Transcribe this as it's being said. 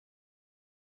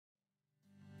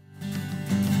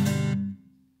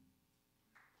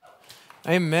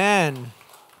Amen.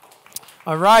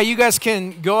 All right, you guys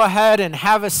can go ahead and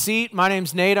have a seat. My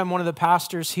name's Nate. I'm one of the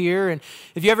pastors here. And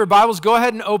if you have your Bibles, go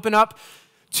ahead and open up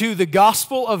to the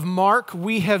Gospel of Mark.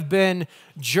 We have been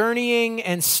journeying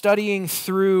and studying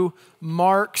through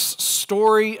Mark's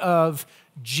story of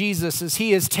Jesus as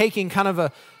he is taking kind of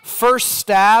a first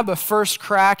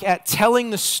crack at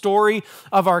telling the story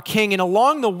of our King. And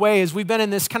along the way, as we've been in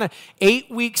this kind of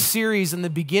 8-week series in the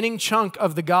beginning chunk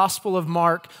of the Gospel of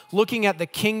Mark, looking at the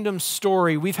kingdom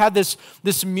story, we've had this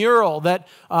mural that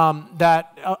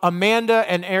Amanda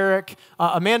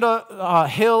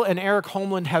Hill and Eric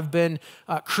Homeland have been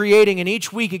creating. And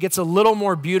each week it gets a little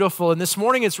more beautiful. And this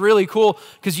morning it's really cool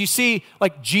because you see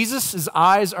like Jesus'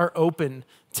 eyes are open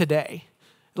today.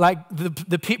 Like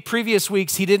the previous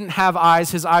weeks, he didn't have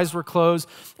eyes. His eyes were closed.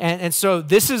 And so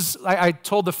this is, I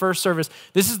told the first service,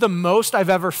 this is the most I've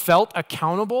ever felt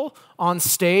accountable on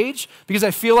stage because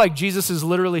I feel like Jesus is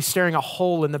literally staring a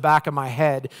hole in the back of my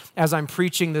head as I'm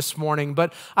preaching this morning.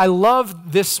 But I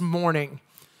love this morning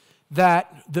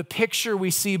that the picture we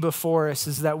see before us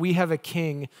is that we have a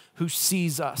King who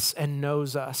sees us and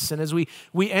knows us. And as we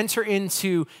enter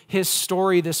into his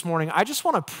story this morning, I just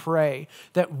want to pray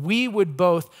that we would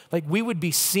both, we would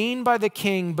be seen by the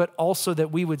King, but also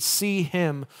that we would see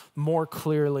him more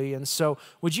clearly. And so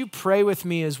would you pray with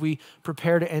me as we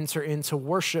prepare to enter into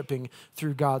worshiping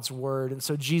through God's word? And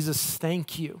so Jesus,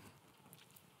 thank you.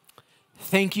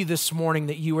 Thank you this morning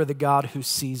that you are the God who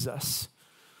sees us.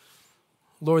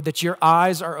 Lord, that your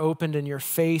eyes are opened and your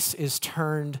face is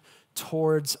turned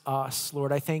towards us.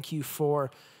 Lord, I thank you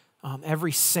for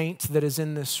every saint that is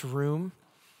in this room.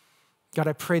 God,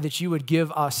 I pray that you would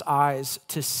give us eyes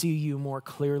to see you more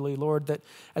clearly. Lord, that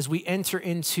as we enter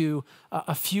into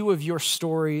a few of your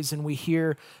stories and we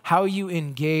hear how you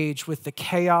engage with the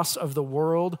chaos of the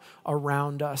world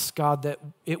around us, God, that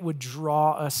it would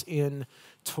draw us in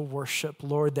to worship.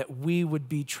 Lord, that we would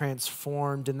be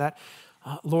transformed and that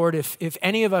Lord, if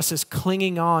any of us is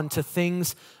clinging on to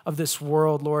things of this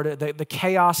world, Lord, the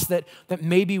chaos that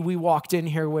maybe we walked in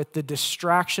here with, the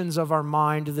distractions of our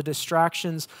mind, the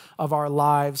distractions of our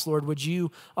lives, Lord, would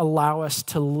you allow us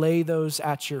to lay those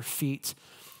at your feet?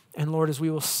 And Lord, as we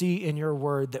will see in your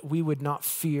word, that we would not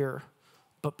fear,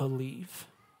 but believe.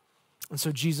 And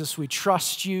so, Jesus, we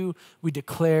trust you. We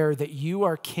declare that you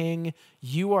are King,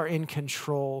 you are in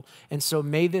control. And so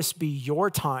may this be your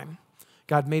time.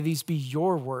 God, may these be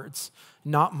your words,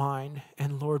 not mine.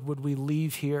 And Lord, would we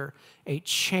leave here a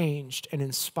changed and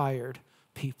inspired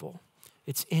people?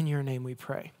 It's in your name we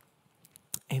pray.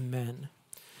 Amen.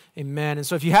 Amen. And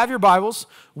so if you have your Bibles,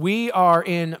 we are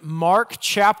in Mark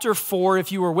chapter 4.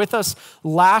 If you were with us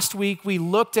last week, we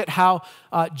looked at how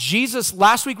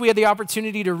last week we had the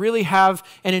opportunity to really have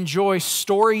and enjoy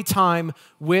story time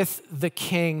with the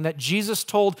King, that Jesus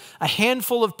told a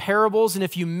handful of parables. And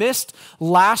if you missed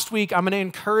last week, I'm going to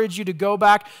encourage you to go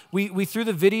back. We threw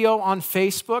the video on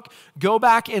Facebook. Go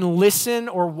back and listen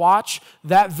or watch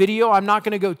that video. I'm not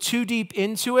going to go too deep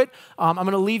into it. I'm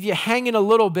going to leave you hanging a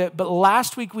little bit. But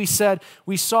last week we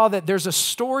saw that there's a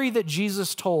story that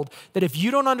Jesus told that if you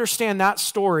don't understand that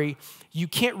story, you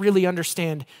can't really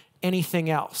understand anything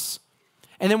else.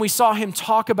 And then we saw him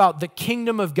talk about the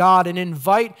kingdom of God and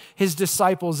invite his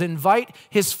disciples, invite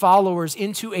his followers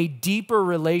into a deeper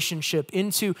relationship,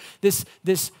 into this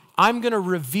I'm going to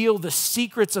reveal the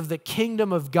secrets of the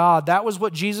kingdom of God. That was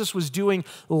what Jesus was doing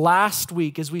last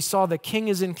week as we saw the King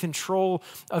is in control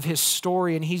of his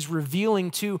story and he's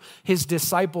revealing to his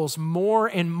disciples more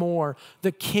and more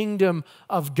the kingdom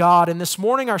of God. And this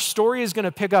morning our story is going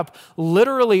to pick up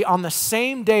literally on the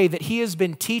same day that he has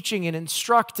been teaching and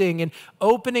instructing and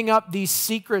opening up these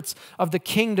secrets of the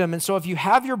kingdom. And so if you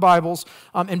have your Bibles,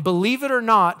 and believe it or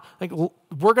not,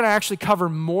 we're going to actually cover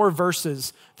more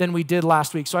verses than we did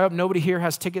last week. So I hope nobody here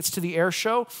has tickets to the air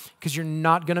show because you're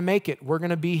not going to make it. We're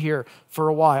going to be here for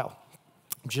a while.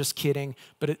 I'm just kidding,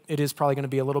 but it is probably going to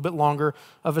be a little bit longer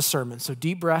of a sermon. So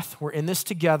deep breath. We're in this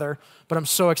together, but I'm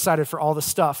so excited for all the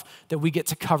stuff that we get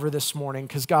to cover this morning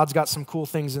because God's got some cool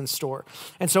things in store.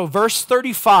 And so verse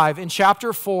 35 in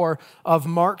chapter 4 of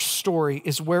Mark's story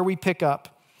is where we pick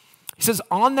up. He says,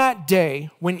 on that day,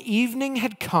 when evening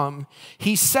had come,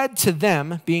 he said to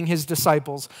them, being his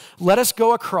disciples, let us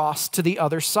go across to the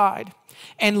other side.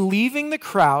 And leaving the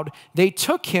crowd, they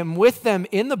took him with them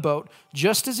in the boat,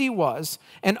 just as he was,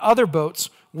 and other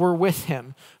boats were with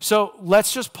him. So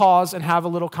let's just pause and have a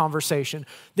little conversation.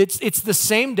 It's the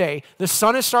same day. The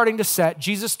sun is starting to set.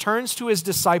 Jesus turns to his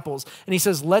disciples, and he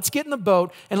says, let's get in the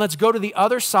boat, and let's go to the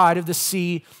other side of the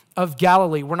Sea of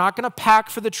Galilee. We're not going to pack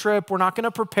for the trip. We're not going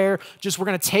to prepare. We're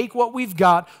going to take what we've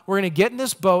got. We're going to get in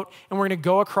this boat and we're going to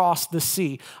go across the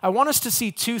sea. I want us to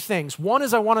see two things. One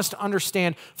is I want us to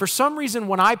understand, for some reason,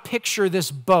 when I picture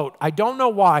this boat, I don't know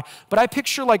why, but I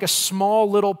picture like a small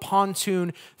little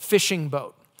pontoon fishing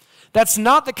boat. That's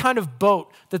not the kind of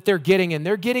boat that they're getting in.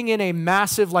 They're getting in a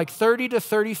massive, like 30 to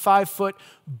 35 foot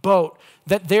boat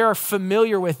that they are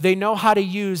familiar with. They know how to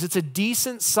use. It's a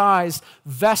decent sized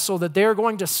vessel that they're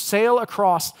going to sail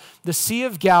across the Sea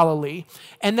of Galilee.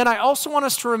 And then I also want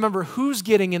us to remember who's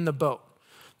getting in the boat.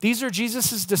 These are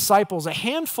Jesus' disciples, a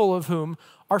handful of whom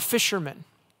are fishermen.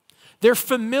 They're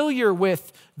familiar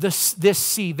with this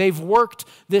sea. They've worked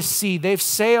this sea. They've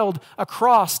sailed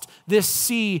across this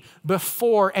sea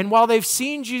before. And while they've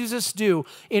seen Jesus do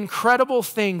incredible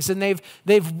things and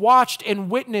they've watched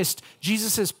and witnessed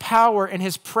Jesus' power and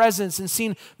his presence and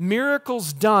seen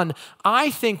miracles done, I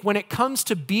think when it comes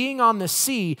to being on the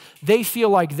sea, they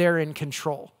feel like they're in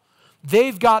control.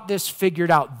 They've got this figured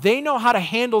out. They know how to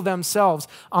handle themselves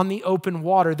on the open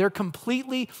water. They're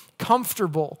completely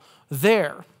comfortable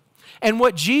there. And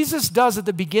what Jesus does at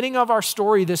the beginning of our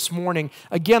story this morning,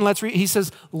 again, let's read, he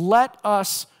says, "Let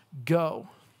us go."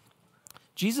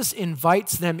 Jesus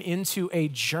invites them into a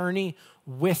journey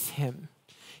with him.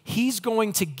 He's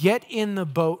going to get in the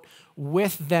boat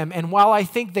with them. And while I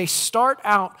think they start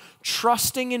out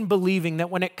trusting and believing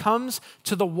that when it comes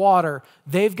to the water,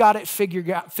 they've got it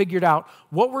figured out,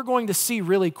 what we're going to see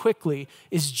really quickly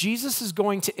is Jesus is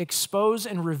going to expose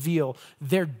and reveal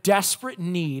their desperate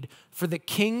need for the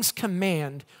king's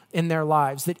command in their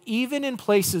lives. That even in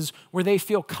places where they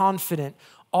feel confident,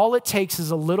 all it takes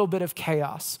is a little bit of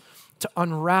chaos to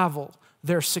unravel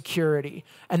their security.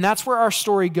 And that's where our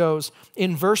story goes.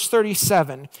 In verse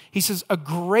 37, he says, "A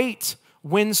great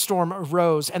windstorm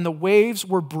arose and the waves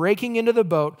were breaking into the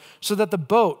boat so that the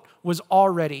boat was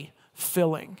already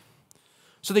filling."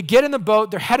 So they get in the boat,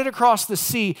 they're headed across the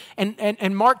sea,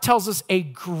 and Mark tells us a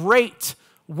great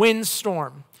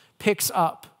windstorm picks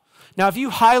up. Now, if you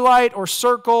highlight or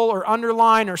circle or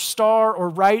underline or star or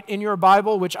write in your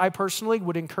Bible, which I personally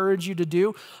would encourage you to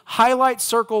do, highlight,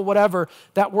 circle, whatever,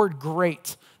 that word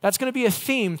great. That's going to be a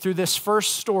theme through this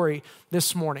first story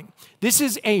this morning. This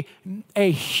is a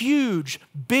huge,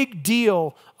 big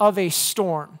deal of a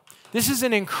storm. This is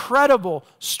an incredible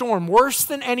storm, worse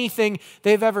than anything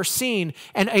they've ever seen.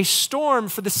 And a storm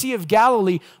for the Sea of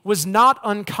Galilee was not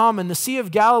uncommon. The Sea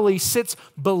of Galilee sits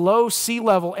below sea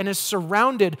level and is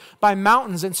surrounded by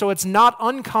mountains. And so it's not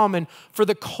uncommon for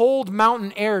the cold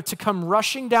mountain air to come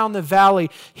rushing down the valley,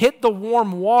 hit the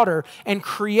warm water, and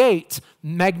create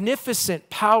magnificent,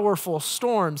 powerful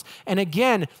storms. And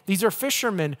again, these are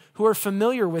fishermen who are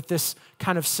familiar with this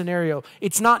kind of scenario.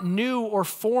 It's not new or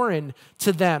foreign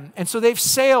to them. And so they've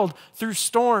sailed through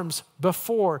storms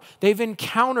before. They've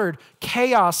encountered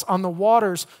chaos on the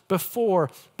waters before,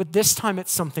 but this time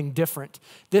it's something different.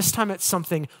 This time it's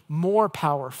something more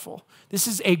powerful. This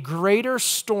is a greater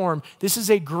storm. This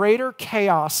is a greater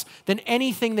chaos than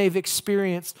anything they've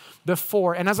experienced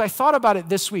before. And as I thought about it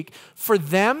this week, for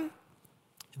them,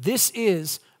 this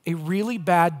is a really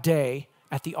bad day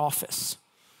at the office.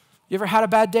 You ever had a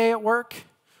bad day at work?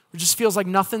 It just feels like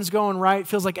nothing's going right,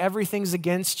 feels like everything's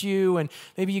against you, and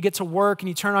maybe you get to work and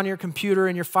you turn on your computer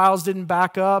and your files didn't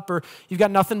back up, or you've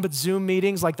got nothing but Zoom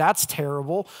meetings, like that's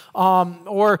terrible.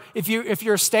 Or if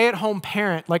you're a stay-at-home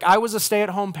parent, like I was a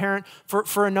stay-at-home parent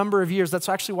for a number of years. That's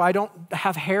actually why I don't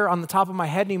have hair on the top of my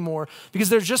head anymore, because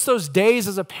there's just those days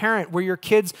as a parent where your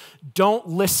kids don't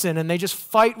listen and they just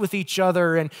fight with each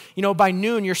other, and by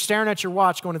noon you're staring at your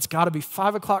watch going, it's got to be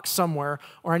 5 o'clock somewhere,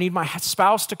 or I need my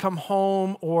spouse to come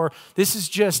home, or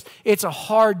it's a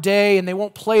hard day and they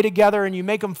won't play together, and you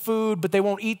make them food, but they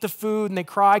won't eat the food and they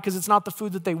cry because it's not the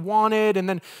food that they wanted. And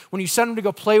then when you send them to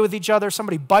go play with each other,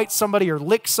 somebody bites somebody or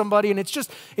licks somebody, and it's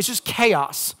just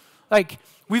chaos. Like,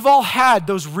 we've all had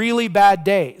those really bad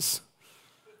days.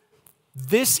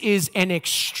 This is an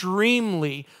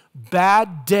extremely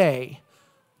bad day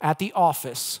at the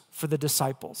office for the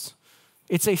disciples.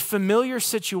 It's a familiar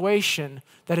situation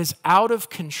that is out of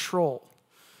control.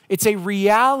 It's a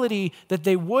reality that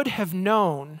they would have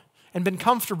known and been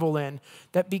comfortable in,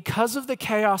 that because of the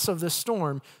chaos of the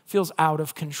storm feels out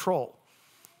of control.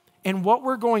 And what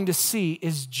we're going to see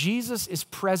is Jesus is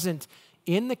present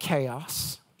in the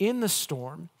chaos, in the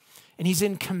storm, and he's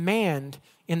in command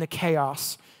in the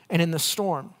chaos and in the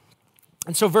storm.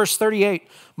 And so verse 38,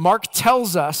 Mark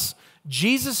tells us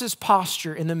Jesus'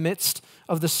 posture in the midst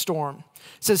of the storm.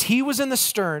 It says, he was in the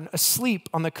stern, asleep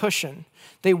on the cushion.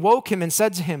 They woke him and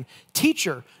said to him,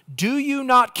 "Teacher, do you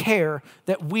not care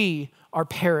that we are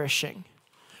perishing?"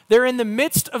 they're in the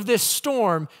midst of this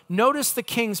storm. Notice the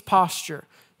king's posture.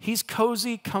 He's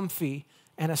cozy, comfy,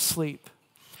 and asleep.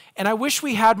 And I wish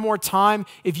we had more time.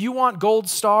 If you want gold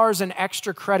stars and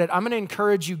extra credit, I'm going to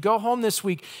encourage you, go home this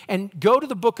week and go to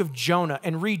the book of Jonah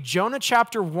and read Jonah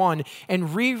chapter 1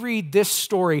 and reread this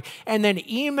story. And then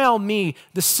email me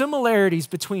the similarities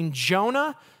between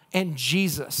Jonah and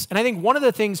Jesus. And I think one of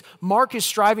the things Mark is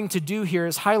striving to do here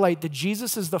is highlight that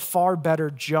Jesus is the far better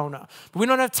Jonah. But we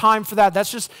don't have time for that.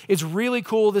 It's really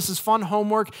cool. This is fun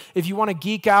homework. If you want to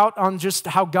geek out on just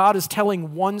how God is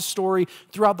telling one story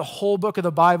throughout the whole book of the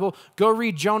Bible, go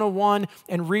read Jonah 1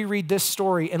 and reread this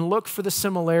story and look for the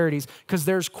similarities, because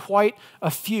there's quite a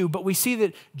few. But we see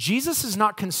that Jesus is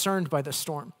not concerned by the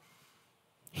storm.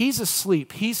 He's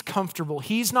asleep. He's comfortable.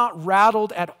 He's not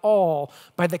rattled at all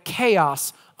by the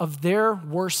chaos of their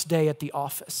worst day at the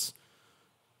office.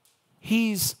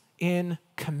 He's in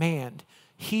command.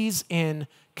 He's in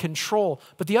control.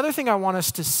 But the other thing I want us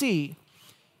to see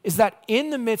is that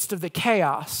in the midst of the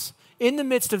chaos, in the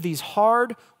midst of these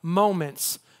hard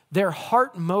moments, their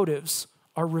heart motives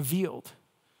are revealed.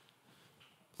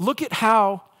 Look at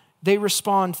how they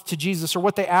respond to Jesus, or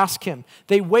what they ask him.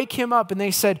 They wake him up and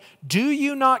they said, "Do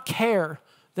you not care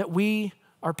that we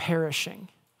are perishing?"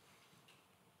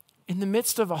 In the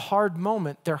midst of a hard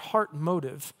moment, their heart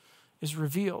motive is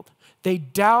revealed. They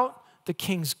doubt the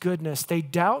king's goodness. They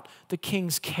doubt the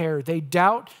king's care. They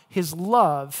doubt his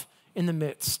love in the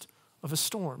midst of a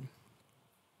storm.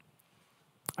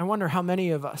 I wonder how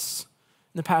many of us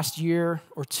in the past year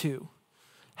or two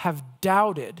have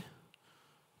doubted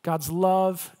God's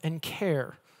love and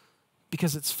care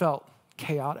because it's felt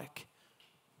chaotic,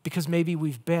 because maybe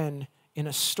we've been in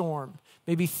a storm.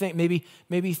 Maybe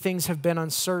things have been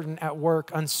uncertain at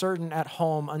work, uncertain at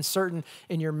home, uncertain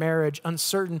in your marriage,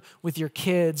 uncertain with your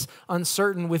kids,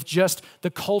 uncertain with just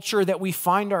the culture that we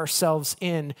find ourselves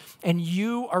in. And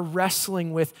you are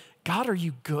wrestling with, God, are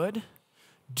you good?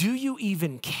 Do you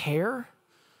even care?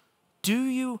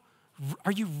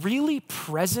 Are you really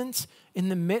present in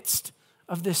the midst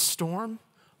of this storm?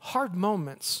 Hard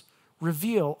moments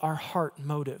reveal our heart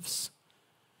motives.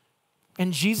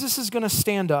 And Jesus is going to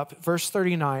stand up. Verse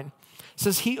 39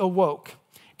 says, he awoke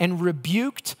and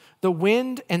rebuked the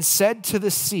wind and said to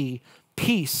the sea,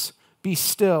 "Peace, be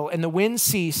still." And the wind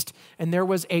ceased, and there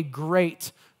was a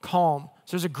great calm.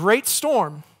 So there's a great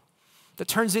storm that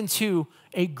turns into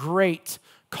a great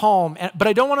calm. But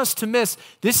I don't want us to miss,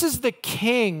 this is the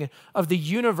king of the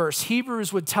universe.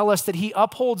 Hebrews would tell us that he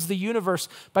upholds the universe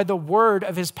by the word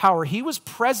of his power. He was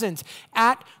present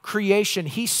at creation.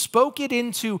 He spoke it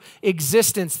into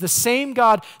existence. The same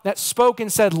God that spoke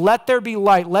and said, "Let there be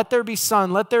light, let there be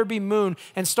sun, let there be moon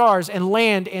and stars and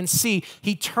land and sea."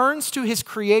 He turns to his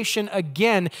creation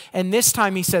again, and this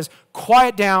time he says,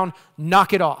 "Quiet down,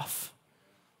 knock it off."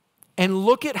 And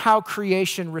look at how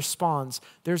creation responds.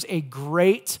 There's a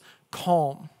great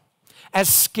calm.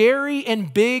 As scary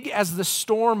and big as the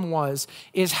storm was,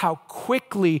 is how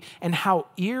quickly and how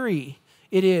eerie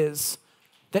it is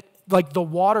that, like, the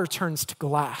water turns to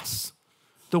glass.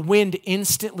 The wind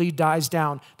instantly dies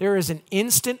down. There is an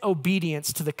instant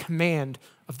obedience to the command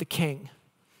of the king.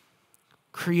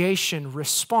 Creation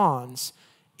responds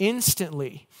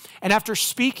instantly. And after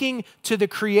speaking to the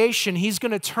creation, he's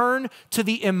going to turn to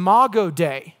the Imago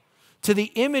Dei, to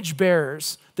the image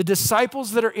bearers, the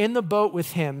disciples that are in the boat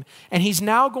with him, and he's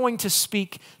now going to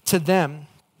speak to them.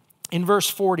 In verse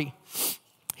 40,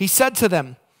 he said to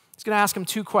them, he's going to ask them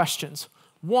two questions.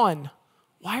 One,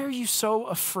 why are you so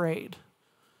afraid?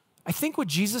 I think what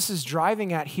Jesus is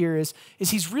driving at here is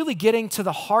he's really getting to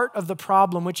the heart of the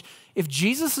problem, which if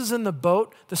Jesus is in the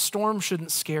boat, the storm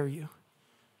shouldn't scare you.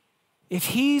 If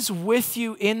he's with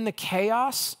you in the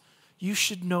chaos, you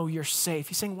should know you're safe.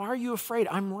 He's saying, why are you afraid?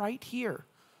 I'm right here.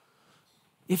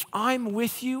 If I'm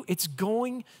with you, it's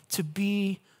going to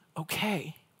be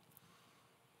okay.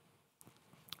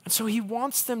 And so he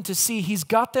wants them to see, he's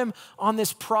got them on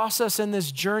this process and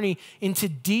this journey into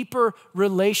deeper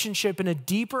relationship and a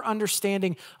deeper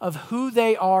understanding of who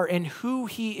they are and who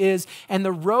he is and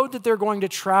the road that they're going to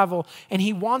travel. And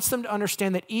he wants them to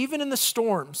understand that even in the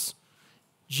storms,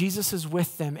 Jesus is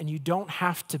with them and you don't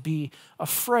have to be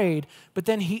afraid. But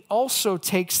then he also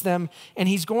takes them and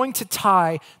he's going to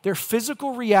tie their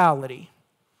physical reality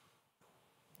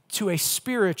to a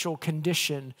spiritual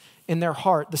condition in their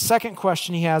heart. The second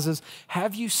question he has is,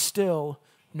 have you still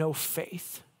no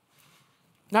faith?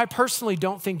 Now, I personally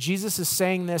don't think Jesus is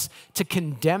saying this to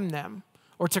condemn them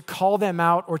or to call them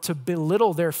out or to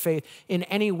belittle their faith in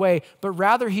any way, but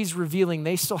rather he's revealing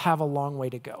they still have a long way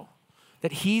to go,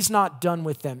 that he's not done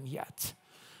with them yet.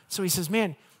 So he says,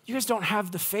 man, you guys don't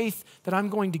have the faith that I'm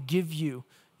going to give you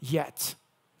yet.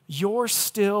 You're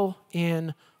still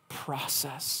in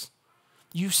process.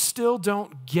 You still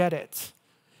don't get it.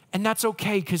 And that's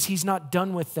okay because he's not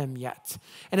done with them yet.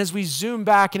 And as we zoom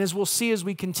back and as we'll see as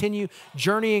we continue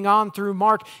journeying on through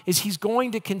Mark, is he's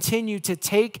going to continue to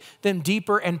take them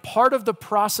deeper. And part of the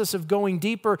process of going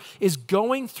deeper is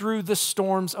going through the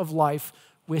storms of life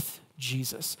with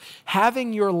Jesus.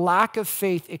 Having your lack of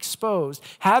faith exposed,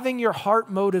 having your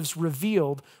heart motives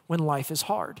revealed when life is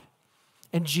hard.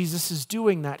 And Jesus is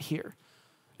doing that here.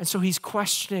 And so he's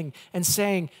questioning and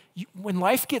saying, when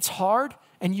life gets hard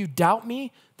and you doubt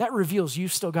me, that reveals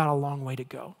you've still got a long way to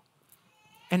go.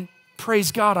 And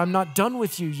praise God, I'm not done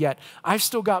with you yet. I've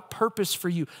still got purpose for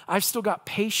you. I've still got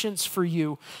patience for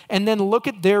you. And then look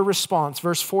at their response,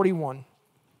 verse 41.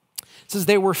 It says,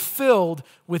 they were filled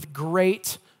with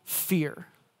great fear.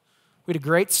 We had a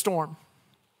great storm,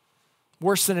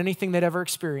 worse than anything they'd ever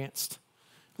experienced.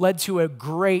 Led to a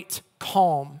great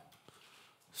calm,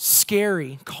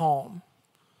 scary calm.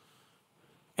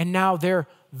 And now they're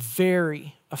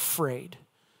very afraid.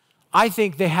 I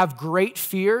think they have great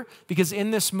fear because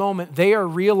in this moment they are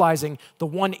realizing the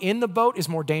one in the boat is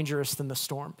more dangerous than the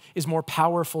storm, is more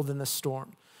powerful than the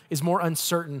storm, is more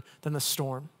uncertain than the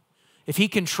storm. If he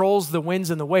controls the winds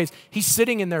and the waves, he's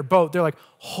sitting in their boat. They're like,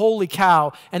 holy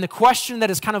cow. And the question that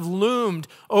has kind of loomed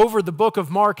over the book of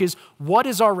Mark is, what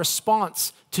is our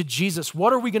response to Jesus?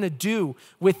 What are we going to do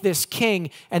with this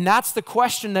king? And that's the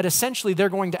question that essentially they're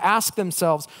going to ask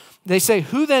themselves. They say,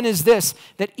 who then is this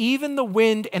that even the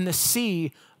wind and the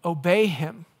sea obey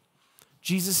him?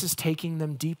 Jesus is taking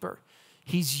them deeper.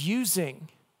 He's using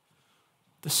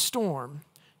the storm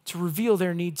to reveal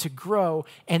their need to grow,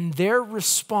 and their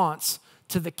response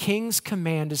to the king's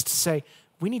command is to say,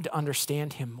 we need to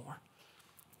understand him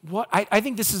more. I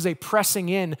think this is a pressing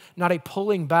in, not a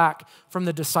pulling back from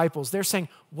the disciples. They're saying,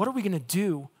 what are we going to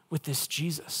do with this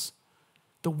Jesus?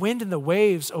 The wind and the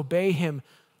waves obey him.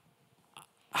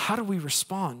 How do we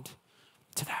respond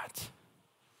to that?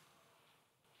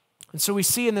 And so we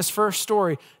see in this first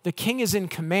story, the king is in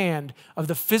command of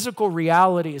the physical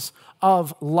realities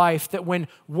of life, that when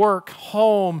work,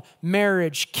 home,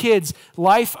 marriage, kids,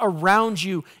 life around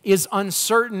you is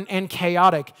uncertain and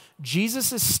chaotic,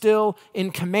 Jesus is still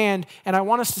in command, and I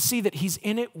want us to see that he's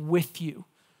in it with you.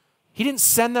 He didn't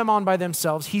send them on by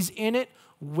themselves. He's in it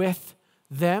with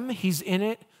them. He's in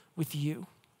it with you.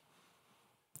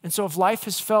 And so if life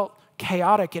has felt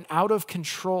chaotic and out of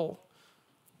control,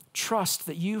 trust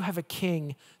that you have a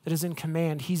king that is in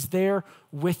command. He's there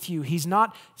with you. He's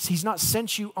not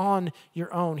sent you on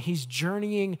your own. He's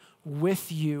journeying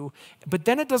with you. But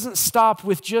then it doesn't stop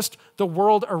with just the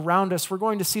world around us. We're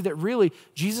going to see that really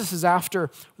Jesus is after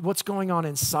what's going on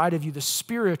inside of you, the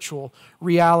spiritual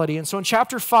reality. And so in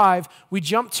chapter 5, we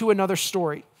jump to another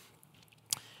story.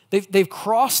 They've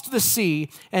crossed the sea,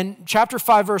 and chapter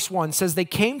 5, verse 1 says, they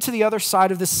came to the other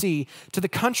side of the sea, to the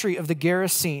country of the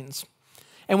Gerasenes.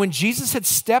 And when Jesus had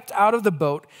stepped out of the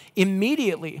boat,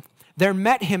 immediately there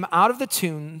met him out of the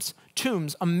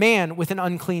tombs a man with an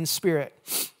unclean spirit.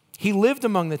 He lived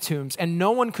among the tombs, and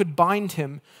no one could bind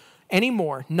him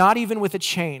anymore, not even with a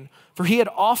chain, for he had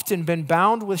often been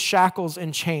bound with shackles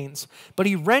and chains. But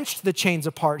he wrenched the chains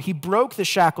apart. He broke the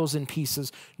shackles in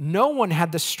pieces. No one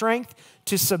had the strength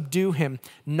to subdue him.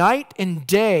 Night and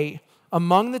day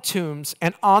among the tombs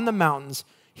and on the mountains,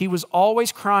 he was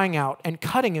always crying out and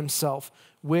cutting himself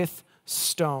with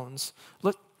stones.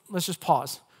 Let's just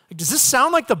pause. Does this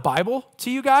sound like the Bible to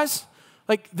you guys?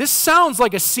 Like, this sounds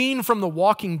like a scene from The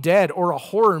Walking Dead or a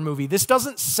horror movie. This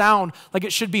doesn't sound like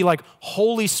it should be like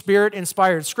Holy Spirit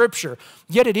inspired scripture.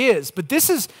 Yet it is. But this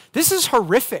is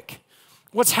horrific.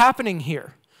 What's happening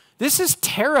here? This is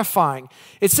terrifying.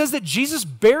 It says that Jesus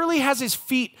barely has his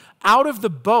feet out of the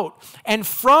boat, and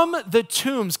from the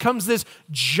tombs comes this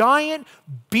giant,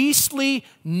 beastly,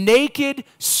 naked,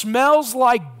 smells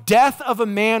like death of a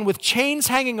man with chains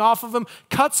hanging off of him,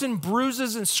 cuts and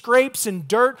bruises and scrapes and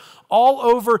dirt all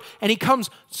over, and he comes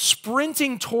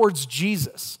sprinting towards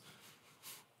Jesus.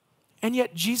 And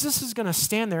yet Jesus is going to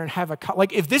stand there and have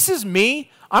like, if this is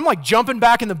me, I'm like jumping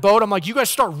back in the boat. I'm like, you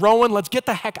guys start rowing. Let's get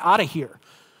the heck out of here.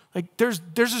 Like, there's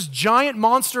this giant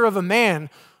monster of a man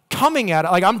coming at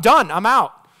it. Like, I'm done. I'm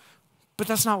out. But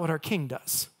that's not what our king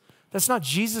does. That's not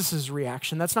Jesus'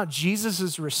 reaction. That's not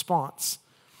Jesus' response.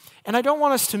 And I don't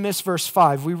want us to miss verse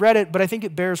 5. We read it, but I think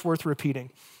it bears worth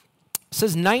repeating. It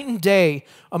says, night and day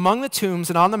among the tombs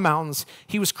and on the mountains,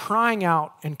 he was crying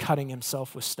out and cutting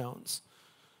himself with stones.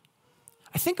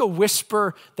 I think a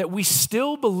whisper that we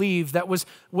still believe that was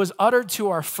uttered to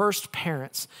our first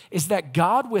parents is that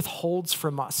God withholds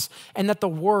from us, and that the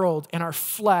world and our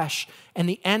flesh and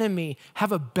the enemy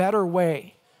have a better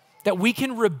way that we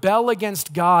can rebel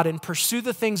against God and pursue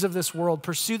the things of this world,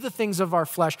 pursue the things of our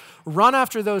flesh, run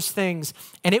after those things,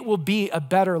 and it will be a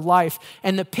better life.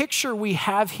 And the picture we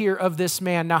have here of this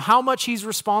man, now how much he's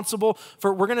responsible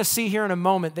for, we're going to see here in a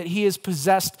moment that he is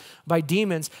possessed by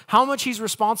demons. How much he's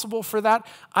responsible for that,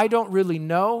 I don't really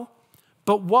know.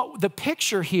 But what the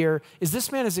picture here is,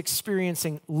 this man is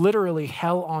experiencing literally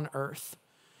hell on earth,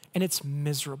 and it's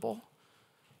miserable.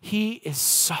 He is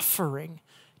suffering.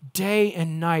 Day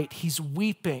and night, he's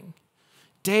weeping.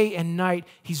 Day and night,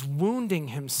 he's wounding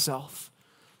himself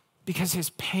because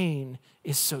his pain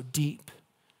is so deep.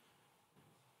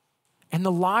 And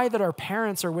the lie that our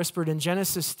parents are whispered in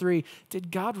Genesis 3,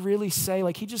 did God really say,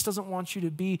 like, he just doesn't want you to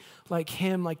be like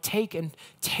him, like take and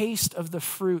taste of the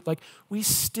fruit? Like, we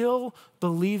still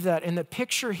believe that. And the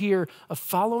picture here of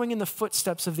following in the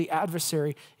footsteps of the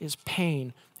adversary is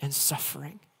pain and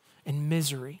suffering and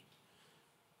misery.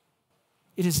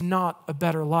 It is not a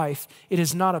better life. It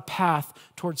is not a path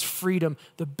towards freedom.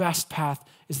 The best path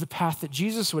is the path that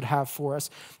Jesus would have for us.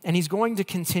 And he's going to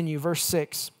continue. Verse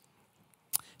 6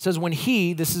 says, when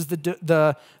he, this is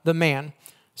the man,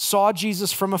 saw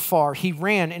Jesus from afar, he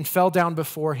ran and fell down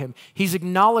before him. He's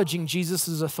acknowledging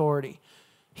Jesus' authority.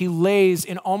 He lays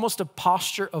in almost a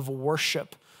posture of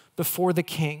worship before the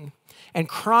king. And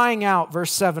crying out,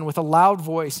 verse 7, with a loud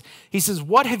voice, he says,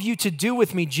 what have you to do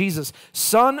with me, Jesus,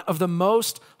 Son of the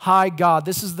Most High God?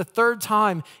 This is the third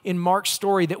time in Mark's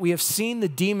story that we have seen the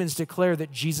demons declare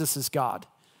that Jesus is God,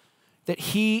 that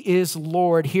he is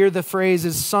Lord. Here the phrase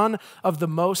is Son of the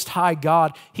Most High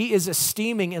God. He is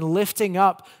esteeming and lifting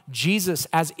up Jesus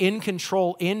as in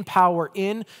control, in power,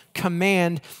 in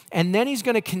command. And then he's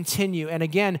going to continue. And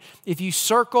again, if you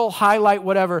circle, highlight,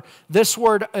 whatever, this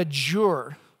word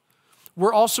adjure,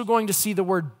 we're also going to see the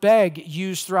word beg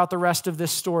used throughout the rest of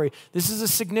this story. This is a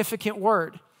significant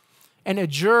word. And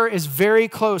adjure is very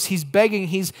close. He's begging,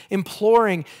 he's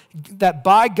imploring that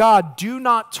by God, do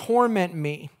not torment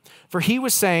me. For he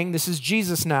was saying, this is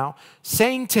Jesus now,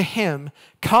 saying to him,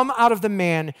 come out of the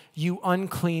man, you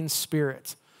unclean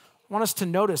spirit. I want us to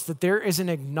notice that there is an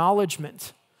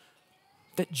acknowledgement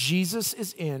that Jesus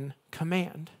is in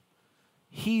command.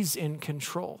 He's in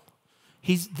control.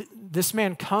 This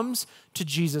man comes to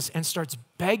Jesus and starts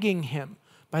begging him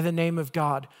by the name of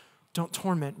God, don't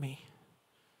torment me.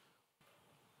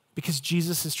 Because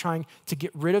Jesus is trying to get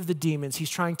rid of the demons. He's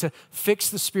trying to fix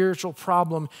the spiritual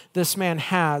problem this man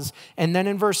has. And then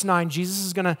in verse 9, Jesus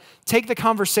is going to take the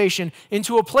conversation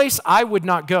into a place I would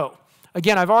not go.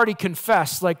 Again, I've already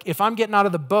confessed, like if I'm getting out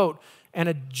of the boat and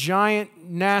a giant,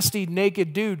 nasty,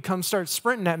 naked dude comes starts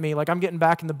sprinting at me, like I'm getting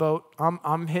back in the boat,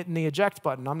 I'm hitting the eject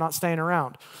button. I'm not staying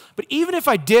around. But even if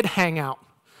I did hang out,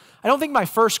 I don't think my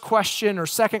first question or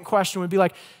second question would be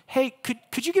like, hey,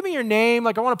 could you give me your name?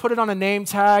 Like I want to put it on a name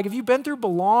tag. Have you been through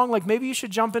Belong? Like maybe you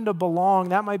should jump into Belong.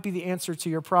 That might be the answer to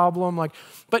your problem. Like,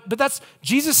 but that's,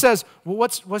 Jesus says, well,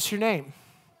 what's your name?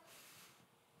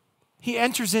 He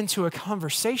enters into a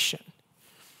conversation.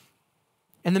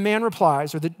 And the man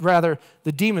replies, or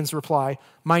the demons reply,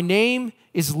 my name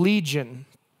is Legion,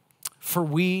 for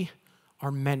we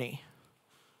are many.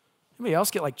 Anybody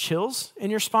else get like chills in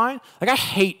your spine? Like I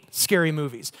hate scary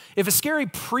movies. If a scary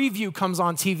preview comes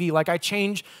on TV, like I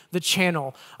change the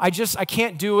channel. I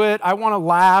can't do it. I want to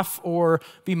laugh or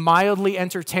be mildly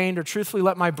entertained or truthfully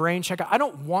let my brain check out. I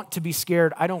don't want to be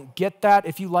scared. I don't get that.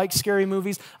 If you like scary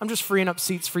movies, I'm just freeing up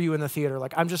seats for you in the theater.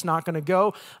 Like I'm just not going to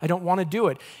go. I don't want to do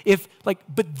it.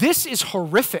 But this is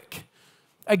horrific.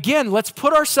 Again, let's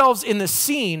put ourselves in the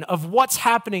scene of what's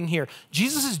happening here.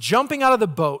 Jesus is jumping out of the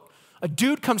boat. A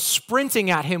dude comes sprinting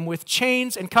at him with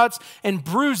chains and cuts and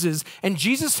bruises, and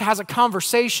Jesus has a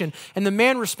conversation, and the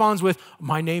man responds with,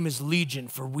 my name is Legion,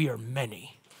 for we are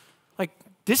many. Like,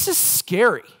 this is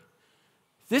scary.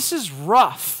 This is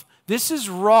rough. This is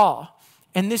raw.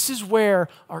 And this is where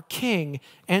our king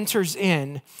enters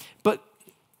in. But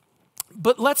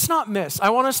let's not miss. I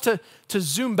want us to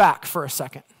zoom back for a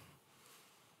second.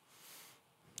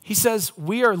 He says,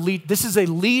 this is a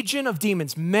legion of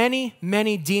demons. Many,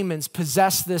 many demons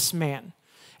possess this man.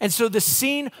 And so the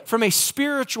scene from a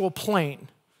spiritual plane,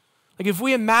 like if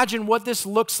we imagine what this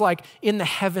looks like in the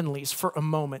heavenlies for a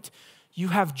moment, you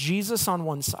have Jesus on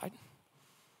one side.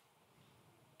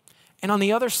 And on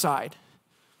the other side,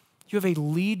 you have a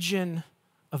legion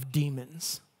of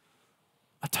demons,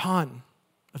 a ton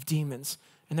of demons,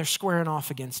 and they're squaring off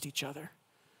against each other.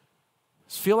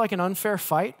 Does it feel like an unfair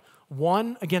fight?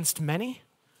 One against many?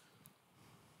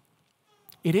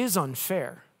 It is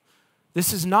unfair.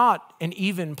 This is not an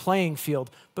even playing field,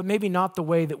 but maybe not the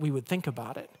way that we would think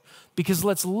about it. Because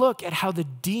let's look at how the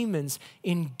demons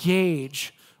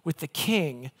engage with the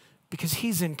king because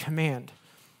he's in command.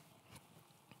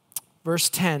 Verse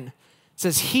 10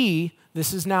 says, he,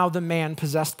 this is now the man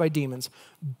possessed by demons,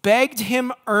 begged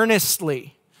him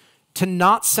earnestly to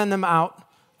not send them out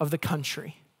of the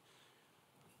country.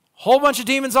 Whole bunch of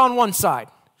demons on one side,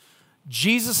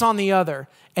 Jesus on the other,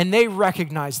 and they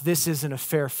recognize this isn't a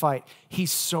fair fight.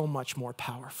 He's so much more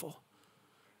powerful.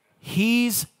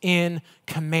 He's in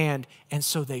command, and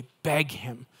so they beg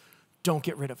him, don't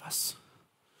get rid of us.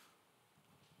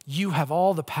 You have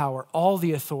all the power, all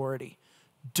the authority.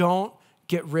 Don't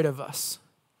get rid of us.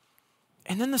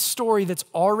 And then the story that's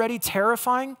already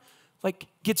terrifying,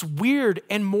 gets weird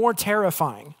and more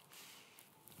terrifying.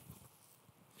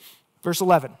 Verse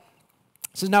 11.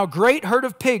 It says, now a great herd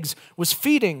of pigs was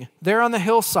feeding there on the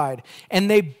hillside,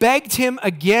 and they begged him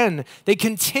again. They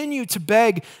continue to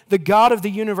beg the God of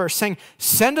the universe, saying,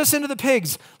 send us into the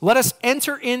pigs. Let us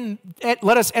enter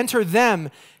them.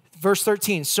 Verse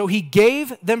 13, so he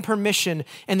gave them permission,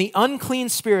 and the unclean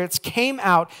spirits came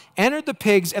out, entered the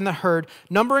pigs and the herd,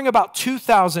 numbering about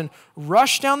 2,000,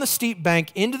 rushed down the steep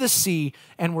bank into the sea,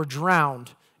 and were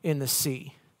drowned in the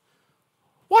sea.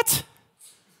 What?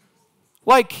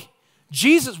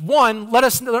 Jesus, let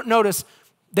us notice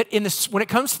that when it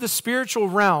comes to the spiritual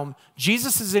realm,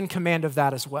 Jesus is in command of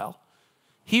that as well.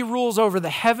 He rules over the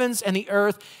heavens and the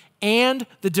earth and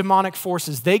the demonic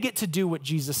forces. They get to do what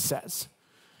Jesus says.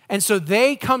 And so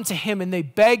they come to him and they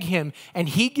beg him, and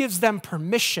he gives them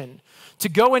permission to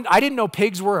go in. I didn't know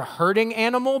pigs were a herding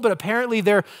animal, but apparently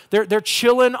they're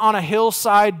chilling on a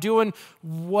hillside doing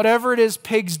whatever it is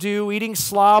pigs do, eating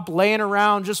slop, laying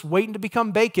around, just waiting to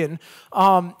become bacon.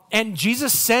 And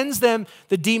Jesus sends them,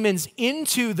 the demons,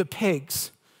 into the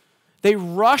pigs. They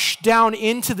rush down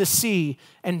into the sea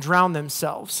and drown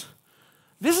themselves.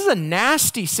 This is a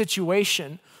nasty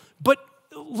situation, but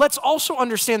let's also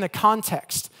understand the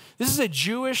context. This is a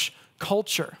Jewish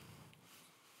culture.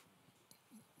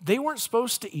 They weren't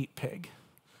supposed to eat pig.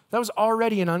 That was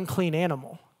already an unclean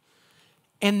animal.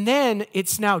 And then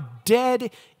it's now dead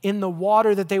in the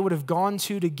water that they would have gone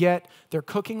to get their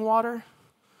cooking water,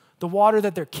 the water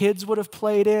that their kids would have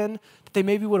played in, that they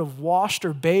maybe would have washed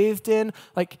or bathed in.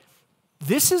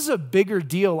 This is a bigger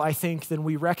deal, I think, than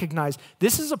we recognize.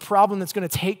 This is a problem that's going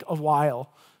to take a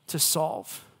while to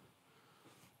solve.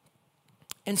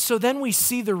 And so then we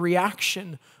see the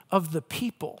reaction of the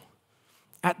people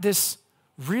at this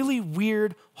really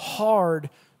weird, hard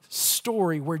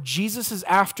story where Jesus is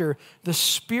after the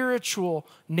spiritual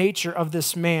nature of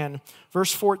this man.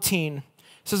 Verse 14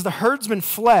 says, the herdsmen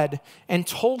fled and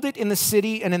told it in the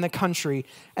city and in the country,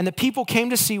 and the people came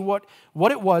to see what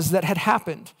it was that had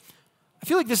happened. I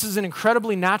feel like this is an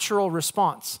incredibly natural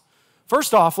response.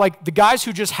 First off, the guys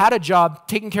who just had a job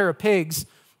taking care of pigs,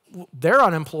 they're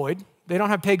unemployed. They don't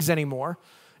have pigs anymore.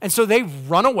 And so they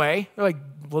run away. They're like,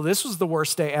 well, this was the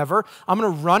worst day ever. I'm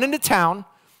going to run into town,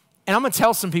 and I'm going to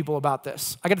tell some people about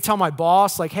this. I got to tell my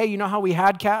boss, hey, you know how we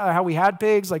had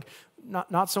pigs?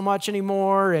 Not so much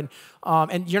anymore. And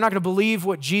you're not going to believe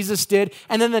what Jesus did.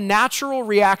 And then the natural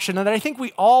reaction that I think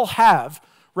we all have,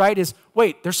 right, is,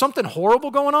 wait, there's something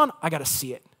horrible going on? I got to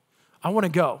see it. I want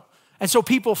to go. And so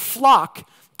people flock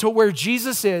to where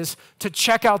Jesus is to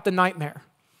check out the nightmare.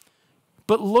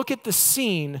 But look at the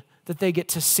scene that they get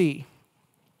to see.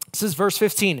 This is verse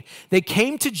 15. They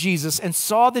came to Jesus and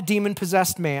saw the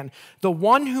demon-possessed man, the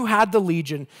one who had the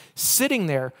legion, sitting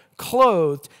there,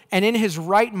 clothed and in his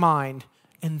right mind,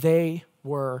 and they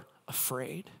were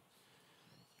afraid.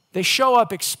 They show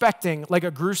up expecting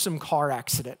a gruesome car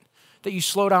accident that you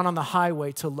slow down on the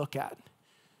highway to look at.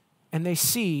 And they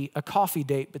see a coffee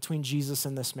date between Jesus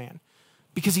and this man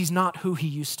because he's not who he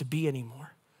used to be anymore.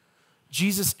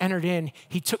 Jesus entered in.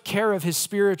 He took care of his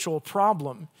spiritual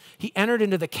problem. He entered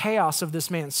into the chaos of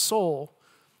this man's soul,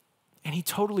 and he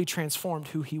totally transformed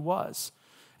who he was.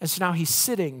 And so now he's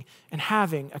sitting and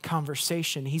having a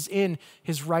conversation. He's in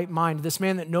his right mind. This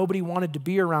man that nobody wanted to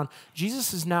be around,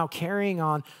 Jesus is now carrying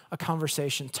on a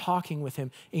conversation, talking with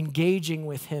him, engaging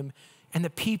with him, and the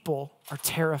people are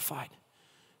terrified.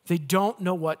 They don't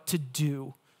know what to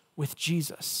do with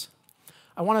Jesus.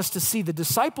 I want us to see the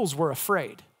disciples were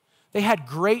afraid. They had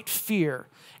great fear,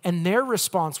 and their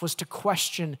response was to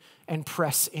question and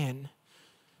press in.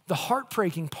 The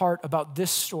heartbreaking part about this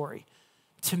story,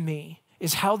 to me,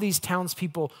 is how these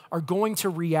townspeople are going to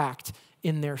react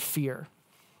in their fear.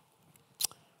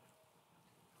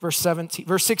 Verse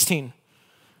 16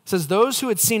 says, those who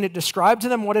had seen it described to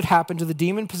them what had happened to the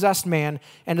demon-possessed man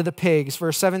and to the pigs.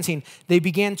 Verse 17, they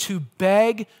began to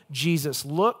beg Jesus.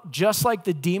 Look, just like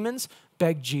the demons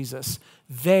beg Jesus,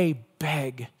 they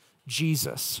beg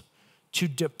Jesus to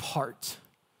depart.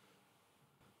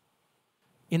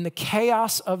 in the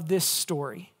chaos of this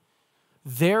story,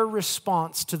 their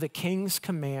response to the king's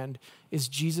command is,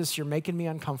 Jesus, you're making me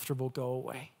uncomfortable, go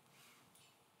away.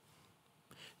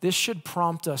 This should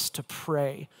prompt us to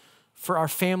pray for our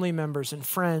family members and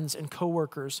friends and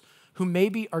coworkers who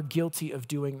maybe are guilty of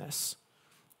doing this.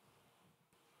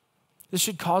 This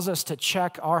should cause us to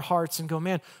check our hearts and go,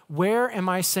 man, where am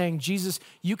I saying, Jesus,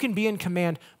 you can be in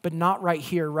command, but not right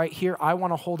here. Right here, I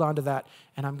want to hold on to that,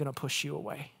 and I'm going to push you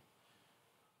away.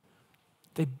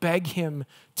 They beg him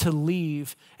to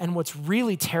leave. And what's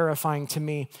really terrifying to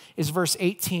me is verse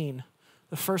 18,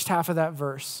 the first half of that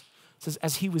verse. It says,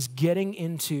 as he was getting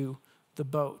into the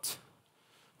boat,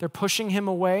 they're pushing him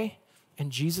away, and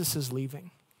Jesus is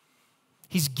leaving.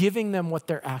 He's giving them what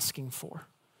they're asking for.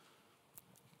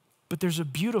 But there's a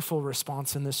beautiful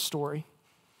response in this story.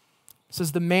 It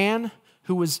says, the man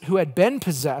who had been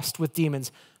possessed with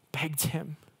demons begged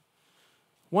him.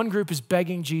 One group is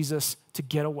begging Jesus to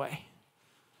get away.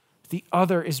 The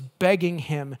other is begging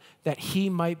him that he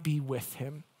might be with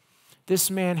him.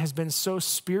 This man has been so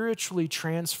spiritually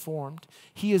transformed.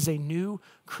 He is a new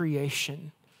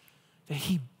creation that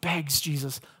he begs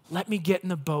Jesus, let me get in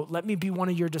the boat. Let me be one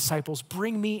of your disciples.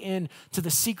 Bring me in to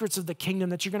the secrets of the kingdom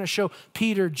that you're going to show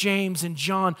Peter, James, and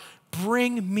John.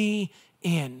 Bring me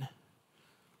in.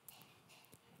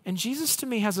 And Jesus to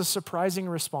me has a surprising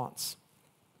response.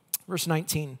 Verse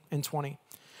 19 and 20. It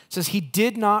says, he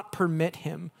did not permit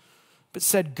him, but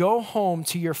said, go home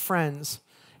to your friends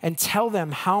and tell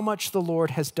them how much the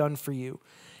Lord has done for you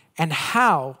and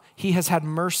how he has had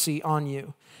mercy on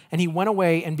you. And he went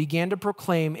away and began to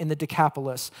proclaim in the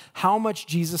Decapolis how much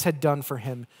Jesus had done for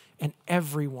him, and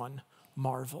everyone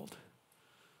marveled.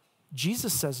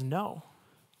 Jesus says no.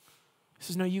 He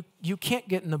says, no, you can't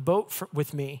get in the boat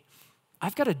with me.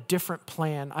 I've got a different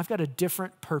plan. I've got a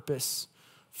different purpose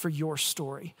for your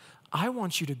story. I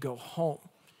want you to go home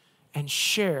and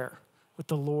share what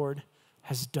the Lord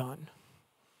has done.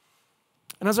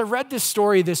 And as I read this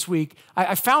story this week,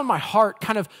 I found my heart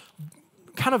kind of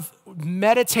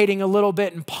meditating a little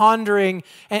bit and pondering.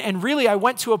 And really, I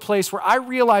went to a place where I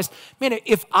realized, man,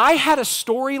 if I had a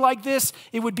story like this,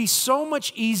 it would be so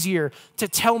much easier to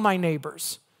tell my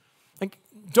neighbors. Like,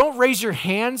 don't raise your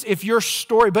hands if your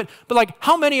story, but like,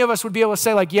 how many of us would be able to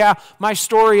say, like, yeah, my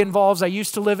story involves I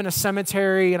used to live in a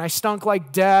cemetery and I stunk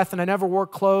like death and I never wore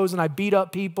clothes and I beat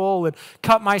up people and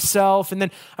cut myself and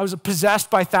then I was possessed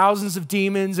by thousands of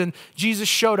demons and Jesus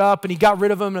showed up and he got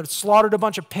rid of them and slaughtered a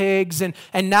bunch of pigs and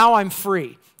now I'm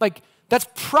free. Like, that's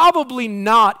probably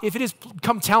not, if it is,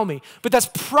 come tell me, but that's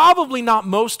probably not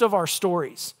most of our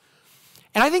stories.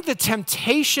 And I think the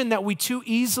temptation that we too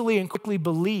easily and quickly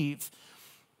believe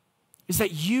is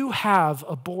that you have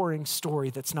a boring story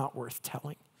that's not worth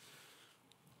telling.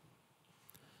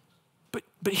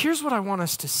 But here's what I want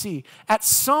us to see. At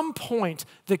some point,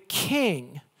 the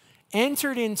king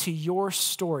entered into your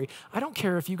story. I don't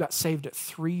care if you got saved at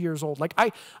 3 years old. Like,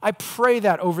 I pray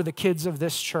that over the kids of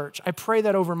this church. I pray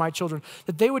that over my children,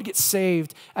 that they would get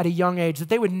saved at a young age, that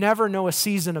they would never know a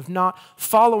season of not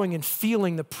following and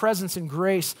feeling the presence and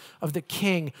grace of the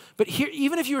king. But here,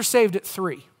 even if you were saved at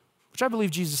 3, which I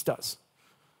believe Jesus does,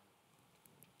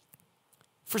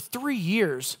 for 3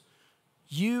 years,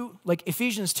 you, like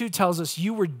Ephesians 2 tells us,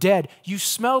 you were dead. You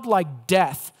smelled like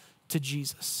death to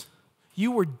Jesus.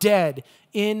 You were dead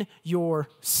in your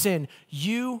sin.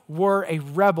 You were a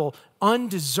rebel,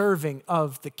 undeserving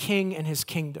of the king and his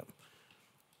kingdom.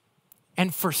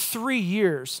 And for 3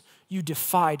 years, you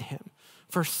defied him.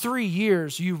 For 3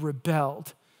 years, you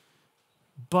rebelled.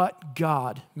 But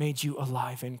God made you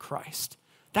alive in Christ.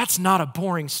 That's not a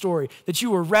boring story, that you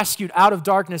were rescued out of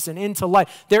darkness and into light.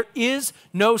 There is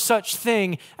no such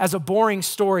thing as a boring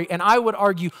story. And I would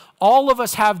argue all of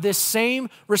us have this same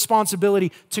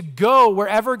responsibility to go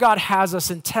wherever God has us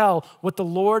and tell what the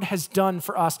Lord has done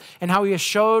for us and how he has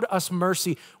showed us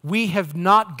mercy. We have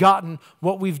not gotten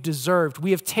what we've deserved.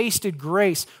 We have tasted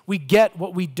grace. We get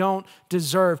what we don't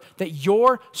deserve. That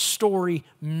your story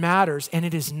matters and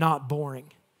it is not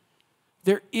boring.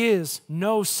 There is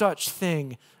no such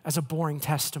thing as a boring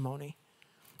testimony.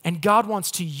 And God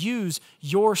wants to use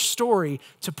your story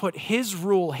to put his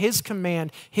rule, his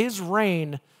command, his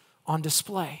reign on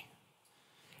display.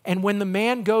 And when the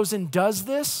man goes and does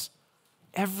this,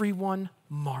 everyone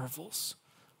marvels.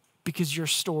 Because your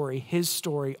story, his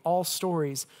story, all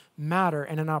stories matter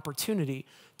and an opportunity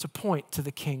to point to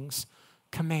the king's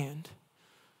command.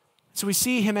 So we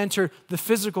see him enter the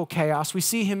physical chaos. We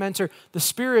see him enter the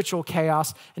spiritual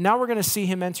chaos. And now we're going to see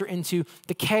him enter into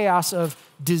the chaos of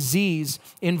disease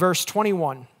in verse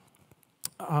 21.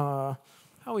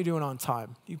 How are we doing on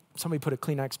time? Somebody put a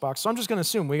Kleenex box. So I'm just going to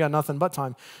assume we got nothing but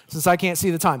time since I can't see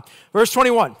the time. Verse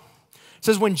 21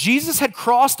 says, when Jesus had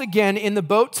crossed again in the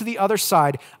boat to the other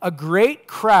side, a great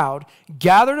crowd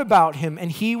gathered about him,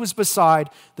 and he was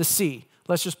beside the sea.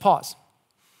 Let's just pause.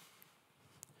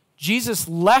 Jesus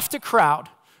left a crowd,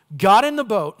 got in the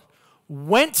boat,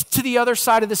 went to the other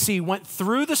side of the sea, went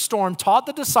through the storm, taught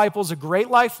the disciples a great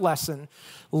life lesson,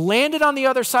 landed on the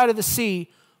other side of the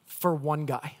sea for one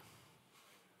guy.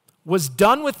 Was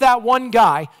done with that one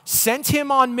guy, sent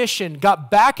him on mission,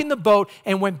 got back in the boat,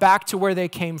 and went back to where they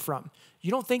came from. You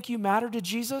don't think you matter to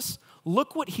Jesus?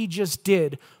 Look what he just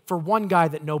did for one guy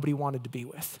that nobody wanted to be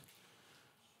with.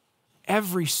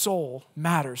 Every soul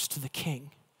matters to the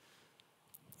King.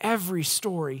 Every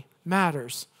story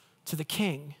matters to the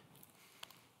King.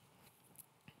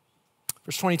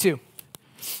 Verse 22.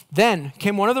 Then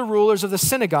came one of the rulers of the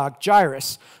synagogue,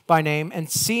 Jairus by name,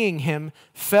 and seeing him,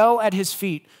 fell at his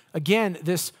feet. Again,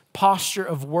 this posture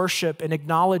of worship and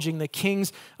acknowledging the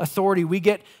king's authority. We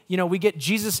get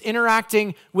Jesus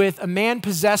interacting with a man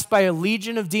possessed by a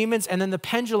legion of demons, and then the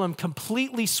pendulum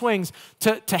completely swings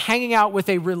to hanging out with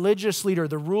a religious leader,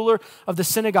 the ruler of the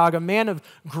synagogue, a man of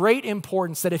great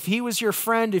importance, that if he was your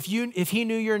friend, if he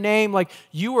knew your name, like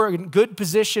you were in good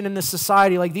position in the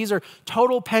society. Like these are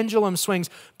total pendulum swings.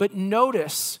 But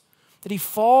notice that he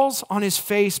falls on his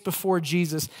face before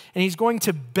Jesus, and he's going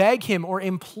to beg him or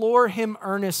implore him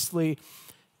earnestly.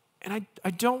 And I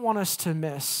don't want us to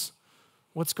miss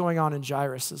what's going on in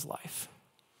Jairus' life.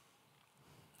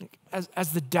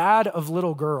 As the dad of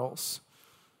little girls,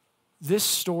 this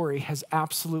story has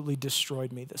absolutely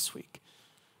destroyed me this week.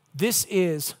 This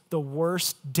is the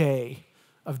worst day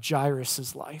of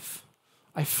Jairus' life.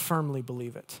 I firmly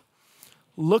believe it.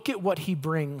 Look at what he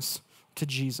brings to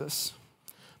Jesus.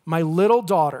 My little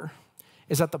daughter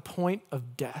is at the point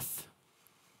of death.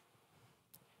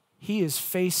 He is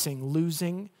facing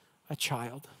losing a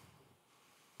child.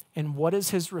 And what is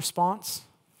his response?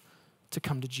 To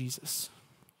come to Jesus.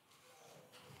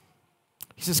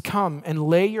 He says, come and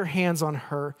lay your hands on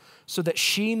her so that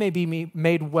she may be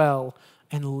made well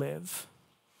and live.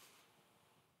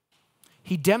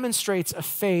 He demonstrates a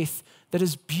faith that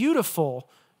is beautiful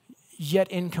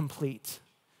yet incomplete.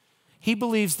 He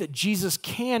believes that Jesus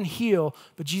can heal,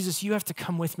 but Jesus, you have to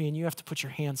come with me and you have to put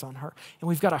your hands on her. And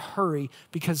we've got to hurry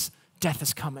because death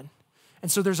is coming.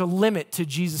 And so there's a limit to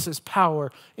Jesus'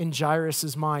 power in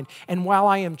Jairus' mind. And while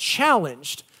I am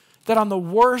challenged that on the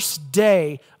worst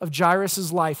day of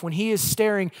Jairus' life, when he is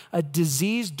staring a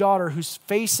diseased daughter who's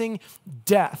facing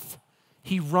death,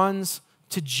 he runs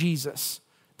to Jesus.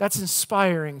 That's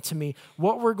inspiring to me.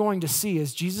 What we're going to see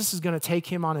is Jesus is going to take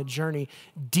him on a journey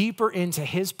deeper into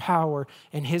his power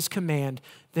and his command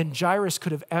than Jairus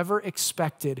could have ever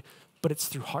expected, but it's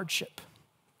through hardship.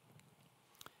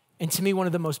 And to me, one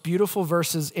of the most beautiful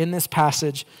verses in this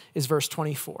passage is verse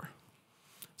 24.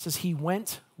 It says, he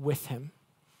went with him.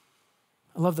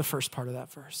 I love the first part of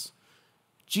that verse.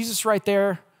 Jesus right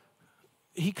there,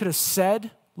 he could have said,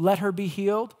 let her be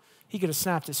healed. He could have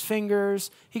snapped his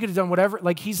fingers. He could have done whatever.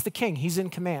 Like, he's the king. He's in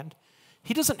command.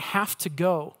 He doesn't have to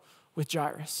go with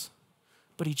Jairus,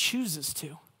 but he chooses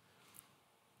to.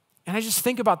 And I just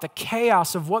think about the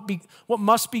chaos of what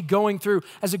must be going through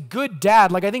as a good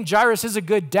dad. Like, I think Jairus is a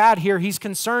good dad here. He's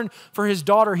concerned for his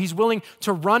daughter. He's willing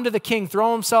to run to the king,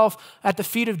 throw himself at the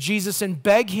feet of Jesus and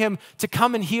beg him to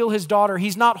come and heal his daughter.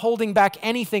 He's not holding back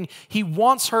anything. He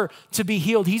wants her to be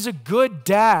healed. He's a good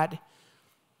dad.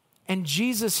 And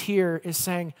Jesus here is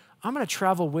saying, I'm going to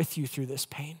travel with you through this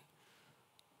pain.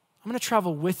 I'm going to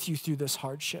travel with you through this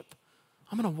hardship.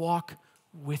 I'm going to walk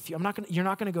with you. You're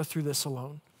not going to go through this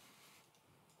alone.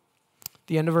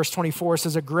 The end of verse 24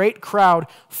 says, a great crowd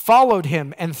followed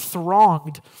him and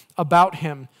thronged about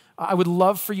him. I would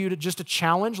love for you to just a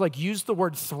challenge, like use the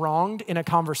word thronged in a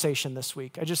conversation this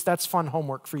week. That's fun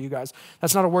homework for you guys.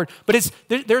 That's not a word, but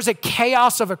there's a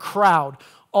chaos of a crowd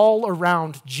all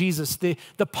around Jesus. The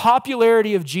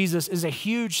popularity of Jesus is a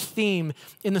huge theme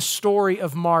in the story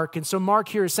of Mark. And so Mark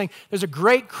here is saying there's a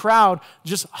great crowd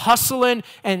just hustling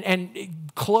and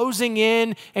closing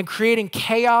in and creating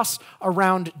chaos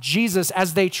around Jesus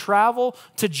as they travel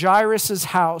to Jairus'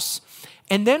 house.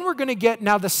 And then we're going to get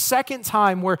now the second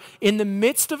time where in the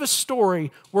midst of a story,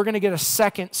 we're going to get a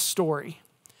second story.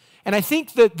 And I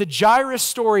think that the Jairus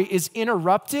story is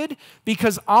interrupted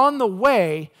because on the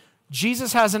way,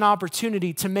 Jesus has an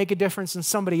opportunity to make a difference in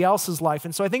somebody else's life.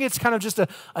 And so I think it's kind of just a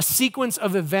sequence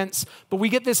of events, but we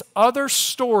get this other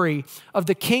story of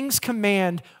the king's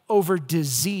command over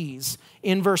disease.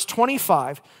 In verse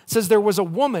 25, it says, there was a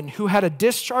woman who had a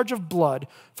discharge of blood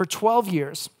for 12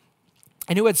 years.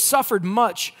 and who had suffered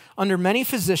much under many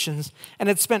physicians, and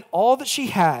had spent all that she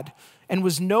had, and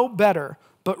was no better,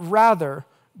 but rather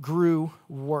grew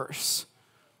worse.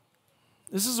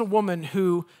 This is a woman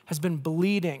who has been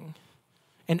bleeding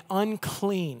and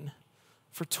unclean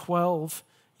for 12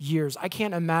 years. I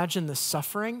can't imagine the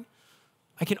suffering.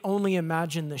 I can only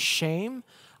imagine the shame.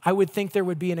 I would think there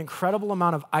would be an incredible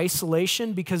amount of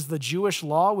isolation, because the Jewish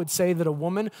law would say that a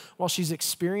woman, while she's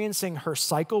experiencing her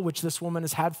cycle, which this woman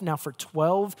has had now for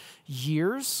 12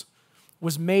 years,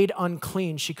 was made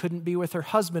unclean. She couldn't be with her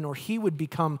husband, or he would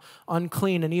become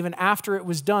unclean. And even after it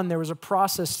was done, there was a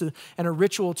process and a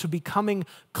ritual to becoming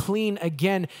clean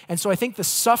again. And so I think the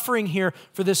suffering here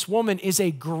for this woman is a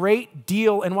great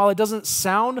deal. And while it doesn't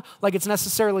sound like it's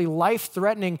necessarily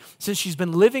life-threatening, since she's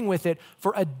been living with it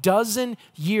for a dozen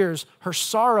years, her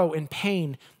sorrow and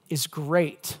pain is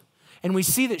great. And we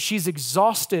see that she's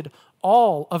exhausted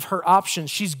all of her options.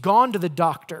 She's gone to the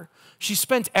doctor. She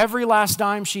spent every last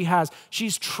dime she has.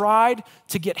 She's tried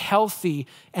to get healthy,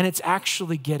 and it's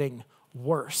actually getting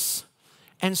worse.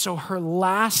 And so her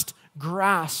last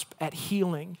grasp at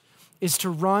healing is to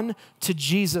run to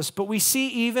Jesus. But we see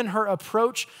even her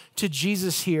approach to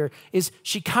Jesus here is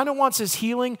she kind of wants his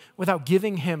healing without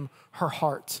giving him her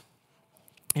heart.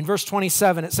 In verse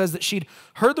 27, it says that she'd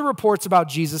heard the reports about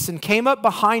Jesus and came up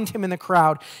behind him in the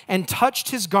crowd and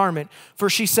touched his garment. For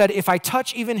she said, if I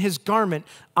touch even his garment,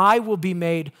 I will be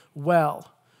made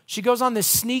well. She goes on this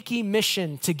sneaky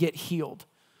mission to get healed.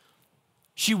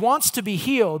 She wants to be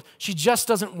healed. She just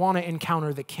doesn't want to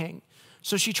encounter the king.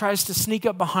 So she tries to sneak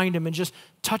up behind him and just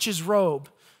touch his robe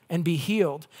and be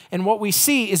healed. And what we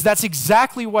see is that's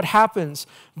exactly what happens.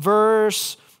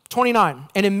 Verse 29,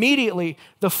 and immediately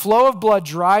the flow of blood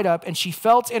dried up, and she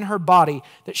felt in her body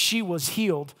that she was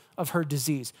healed of her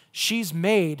disease. She's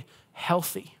made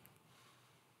healthy.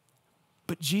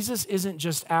 But Jesus isn't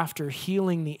just after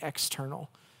healing the external.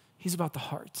 He's about the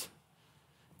heart.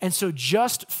 And so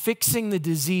just fixing the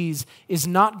disease is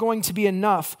not going to be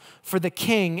enough for the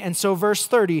king. And so verse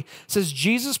 30 says,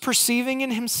 Jesus, perceiving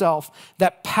in himself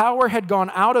that power had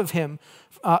gone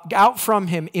out from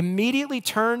him, immediately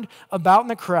turned about in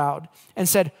the crowd and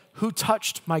said, who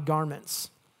touched my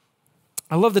garments?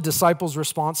 I love the disciples'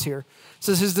 response here. It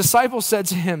says, his disciples said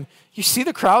to him, you see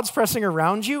the crowds pressing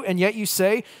around you, and yet you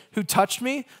say, who touched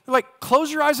me? They're like,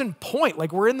 close your eyes and point.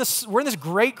 Like, we're in this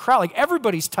great crowd. Like,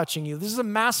 everybody's touching you. This is a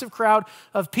massive crowd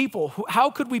of people. How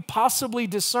could we possibly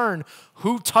discern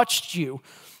who touched you?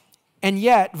 And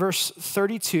yet, verse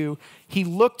 32, he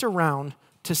looked around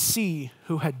to see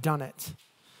who had done it.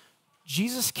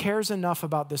 Jesus cares enough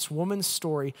about this woman's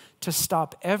story to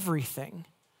stop everything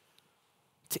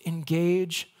to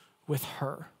engage with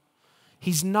her.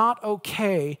 He's not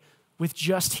okay with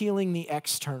just healing the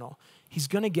external. He's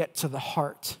going to get to the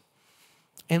heart.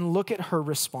 And look at her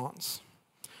response.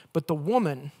 But the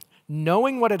woman,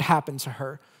 knowing what had happened to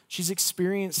her, she's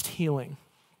experienced healing,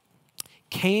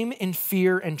 came in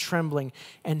fear and trembling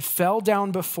and fell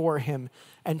down before him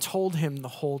and told him the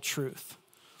whole truth.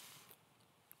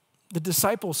 The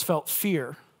disciples felt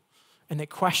fear and they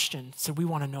questioned, said, we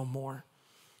want to know more.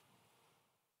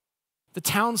 The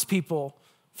townspeople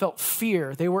felt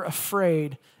fear. They were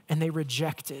afraid and they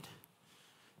rejected.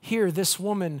 Here, this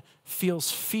woman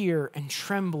feels fear and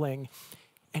trembling,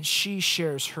 and she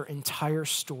shares her entire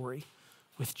story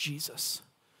with Jesus.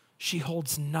 She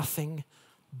holds nothing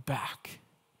back.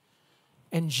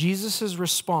 And Jesus'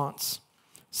 response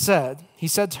he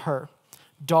said to her,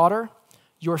 daughter,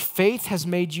 your faith has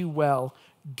made you well.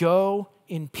 Go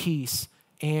in peace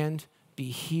and be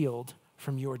healed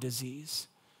from your disease.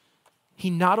 He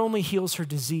not only heals her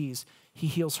disease, he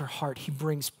heals her heart. He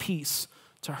brings peace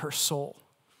to her soul.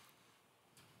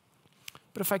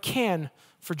 But if I can,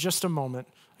 for just a moment,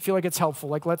 I feel like it's helpful.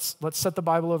 Like, let's set the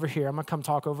Bible over here. I'm going to come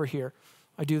talk over here.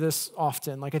 I do this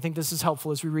often. Like, I think this is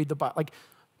helpful as we read the Bible. Like,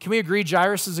 can we agree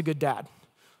Jairus is a good dad?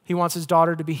 He wants his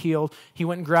daughter to be healed. He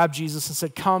went and grabbed Jesus and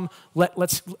said, come,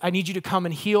 I need you to come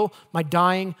and heal my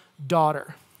dying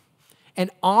daughter. And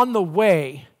on the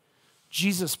way,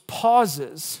 Jesus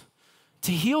pauses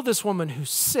to heal this woman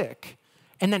who's sick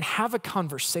and then have a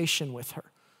conversation with her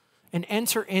and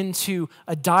enter into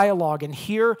a dialogue and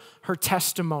hear her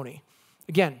testimony.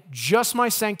 Again, just my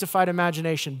sanctified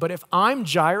imagination, but if I'm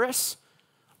Jairus,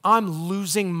 I'm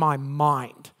losing my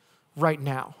mind right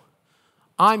now.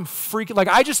 I'm freaking, like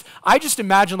I just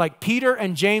imagine like Peter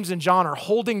and James and John are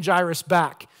holding Jairus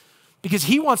back because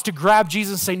he wants to grab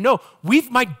Jesus and say, no,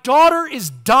 my daughter is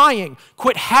dying.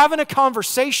 Quit having a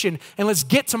conversation and let's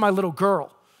get to my little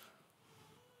girl.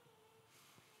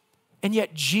 And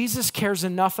yet Jesus cares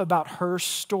enough about her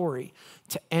story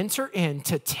to enter in,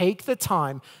 to take the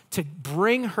time to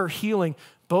bring her healing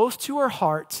both to her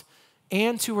heart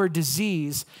and to her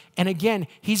disease. And again,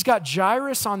 he's got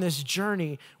Jairus on this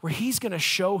journey where he's going to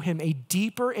show him a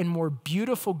deeper and more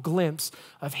beautiful glimpse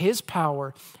of his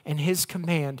power and his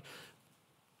command.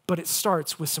 But it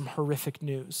starts with some horrific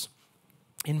news.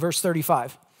 In verse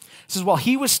 35, it says, while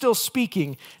he was still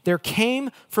speaking, there came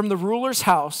from the ruler's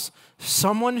house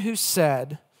someone who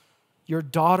said, your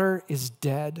daughter is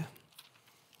dead.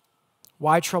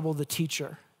 Why trouble the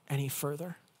teacher any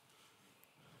further?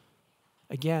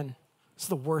 Again, it's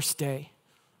the worst day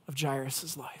of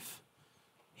Jairus' life.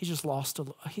 He just lost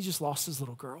his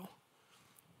little girl.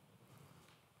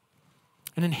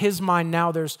 And in his mind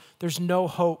now, there's no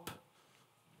hope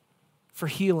for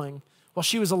healing. While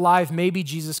she was alive, maybe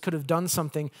Jesus could have done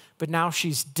something, but now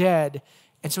she's dead.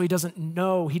 And so he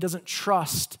doesn't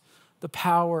trust the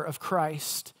power of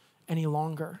Christ any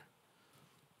longer.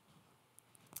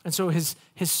 And so his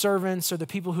servants or the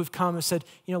people who've come have said,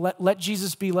 let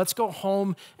Jesus be. Let's go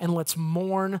home and let's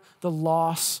mourn the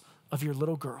loss of your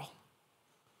little girl.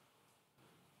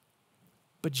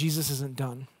 But Jesus isn't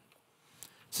done.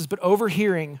 It says, but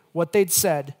overhearing what they'd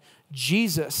said,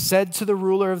 Jesus said to the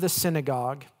ruler of the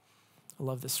synagogue, I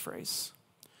love this phrase,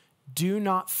 do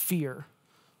not fear,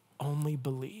 only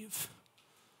believe.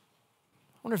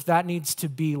 I wonder if that needs to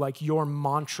be like your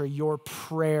mantra, your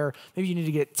prayer. Maybe you need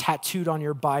to get it tattooed on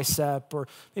your bicep, or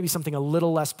maybe something a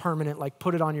little less permanent, like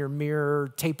put it on your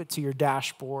mirror, tape it to your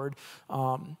dashboard.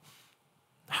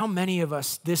 How many of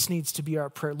us, this needs to be our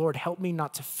prayer? Lord, help me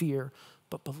not to fear,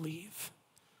 but believe.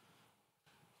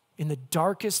 In the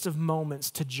darkest of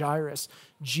moments to Jairus,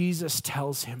 Jesus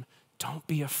tells him, don't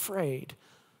be afraid.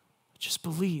 Just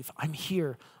believe. I'm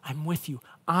here. I'm with you.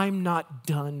 I'm not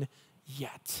done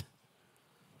yet.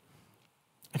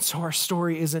 And so our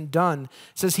story isn't done.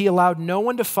 It says he allowed no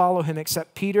one to follow him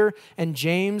except Peter and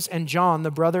James and John,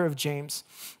 the brother of James.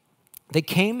 They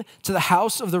came to the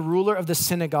house of the ruler of the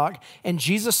synagogue, and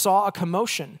Jesus saw a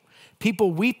commotion,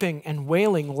 people weeping and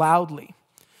wailing loudly.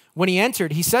 When he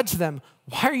entered, he said to them,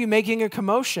 why are you making a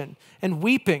commotion and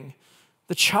weeping?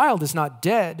 The child is not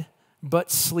dead, but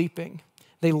sleeping.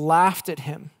 They laughed at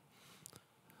him.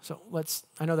 So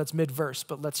I know that's mid-verse,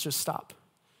 but let's just stop.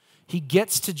 He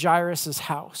gets to Jairus'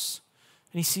 house,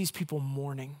 and he sees people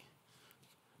mourning.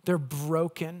 They're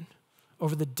broken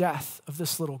over the death of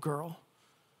this little girl.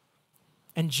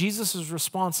 And Jesus'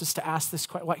 response is to ask this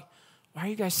question, why are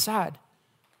you guys sad?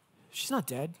 She's not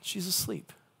dead, she's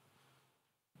asleep.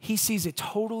 He sees a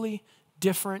totally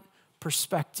different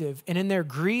perspective. And in their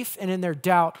grief and in their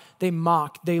doubt, they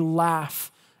mock, they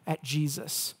laugh at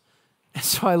Jesus. And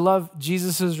so I love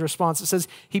Jesus' response. It says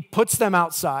he puts them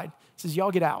outside. He says,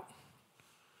 y'all get out.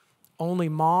 Only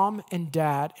mom and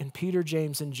dad and Peter,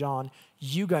 James, and John,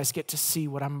 you guys get to see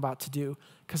what I'm about to do,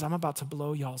 because I'm about to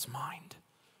blow y'all's mind.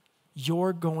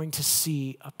 You're going to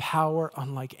see a power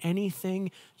unlike anything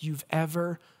you've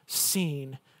ever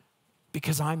seen,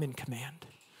 because I'm in command.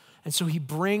 And so he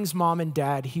brings mom and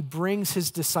dad, he brings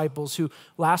his disciples who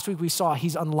last week we saw,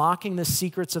 he's unlocking the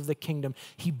secrets of the kingdom.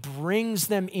 He brings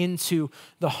them into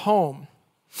the home.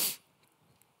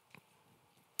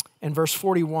 In verse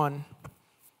 41,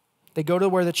 they go to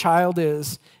where the child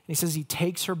is, and he says he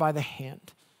takes her by the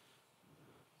hand.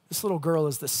 This little girl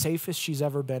is the safest she's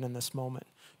ever been in this moment,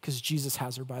 because Jesus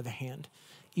has her by the hand.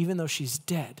 Even though she's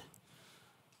dead,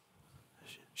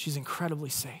 she's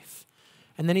incredibly safe.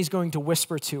 And then he's going to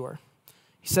whisper to her.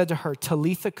 He said to her,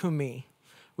 Talitha Kumi,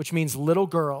 which means little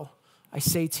girl, I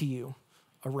say to you,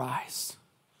 arise.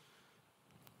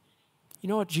 You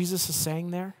know what Jesus is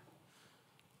saying there?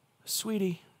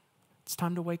 Sweetie, it's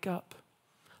time to wake up.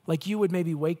 Like you would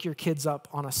maybe wake your kids up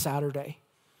on a Saturday.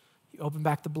 You open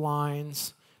back the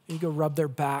blinds, and you go rub their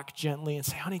back gently and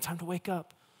say, honey, time to wake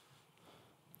up.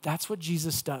 That's what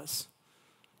Jesus does.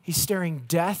 He's staring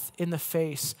death in the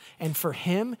face. And for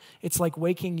him, it's like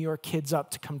waking your kids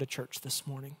up to come to church this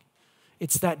morning.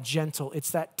 It's that gentle, it's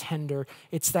that tender,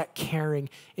 it's that caring,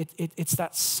 it's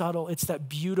that subtle, it's that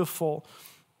beautiful.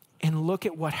 And look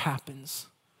at what happens.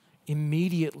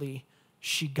 Immediately,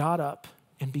 she got up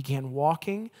and began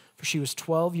walking, for she was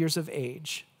 12 years of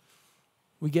age.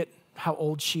 We get how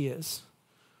old she is.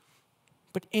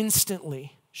 But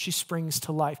instantly, she springs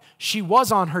to life. She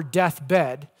was on her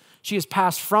deathbed. She has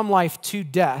passed from life to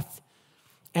death.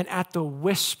 And at the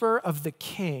whisper of the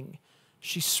king,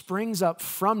 she springs up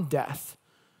from death.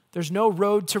 There's no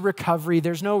road to recovery.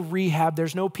 There's no rehab.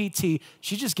 There's no PT.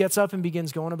 She just gets up and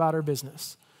begins going about her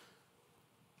business.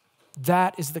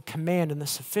 That is the command and the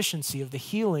sufficiency of the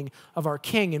healing of our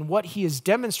King. And what he is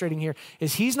demonstrating here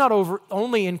is he's not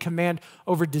only in command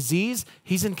over disease,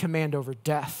 he's in command over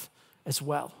death as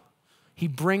well. He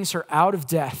brings her out of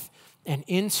death and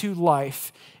into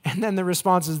life. And then the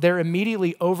response is they're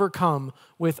immediately overcome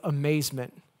with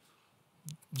amazement.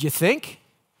 You think?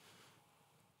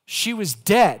 She was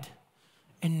dead,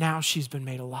 and now she's been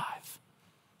made alive.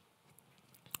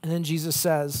 And then Jesus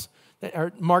says,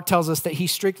 Mark tells us that he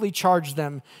strictly charged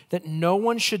them that no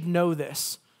one should know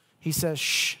this. He says,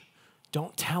 shh,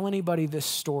 don't tell anybody this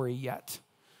story yet.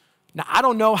 Now, I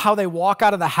don't know how they walk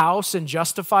out of the house and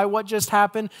justify what just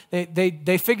happened.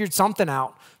 They figured something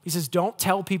out. He says, don't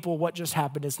tell people what just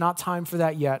happened. It's not time for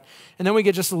that yet. And then we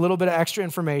get just a little bit of extra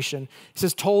information. He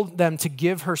says, told them to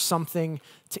give her something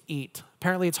to eat.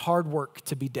 Apparently, it's hard work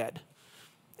to be dead.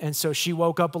 And so she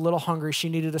woke up a little hungry. She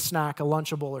needed a snack, a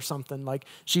Lunchable or something. Like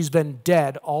she's been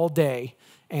dead all day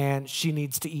and she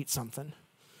needs to eat something.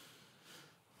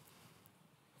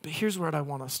 But here's what I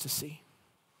want us to see.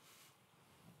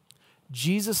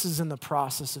 Jesus is in the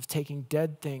process of taking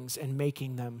dead things and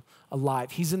making them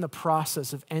alive. He's in the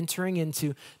process of entering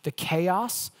into the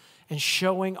chaos and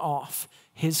showing off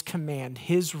his command,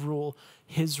 his rule,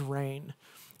 his reign.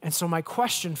 And so my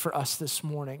question for us this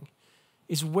morning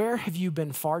is, where have you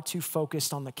been far too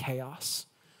focused on the chaos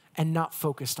and not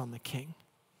focused on the King?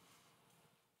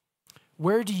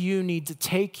 Where do you need to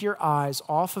take your eyes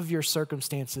off of your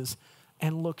circumstances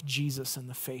and look Jesus in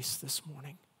the face this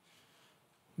morning?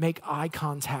 Make eye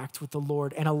contact with the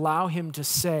Lord and allow him to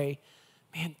say,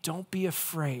 man, don't be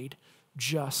afraid,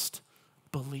 just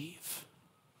believe.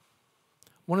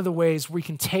 One of the ways we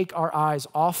can take our eyes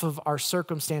off of our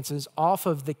circumstances, off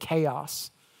of the chaos,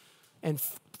 and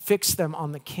fix them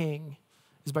on the King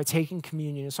is by taking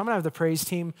communion. So I'm going to have the praise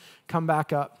team come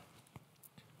back up.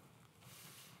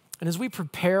 And as we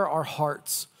prepare our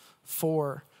hearts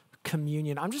for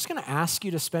communion, I'm just going to ask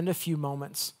you to spend a few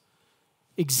moments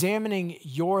examining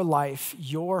your life,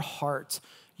 your heart,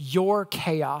 your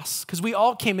chaos, because we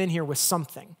all came in here with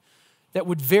something that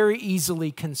would very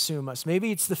easily consume us.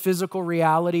 Maybe it's the physical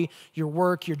reality, your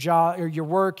work, your job, or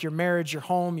your marriage, your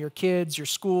home, your kids, your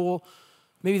school.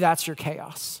 Maybe that's your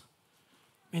chaos.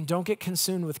 And don't get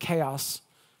consumed with chaos.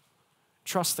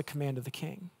 Trust the command of the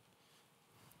King.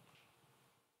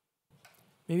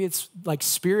 Maybe it's like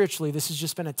spiritually, this has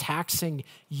just been a taxing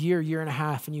year and a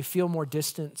half, and you feel more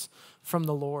distance from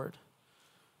the Lord.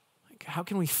 Like, how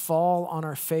can we fall on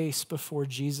our face before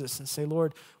Jesus and say,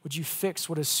 Lord, would you fix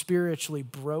what is spiritually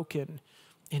broken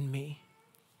in me?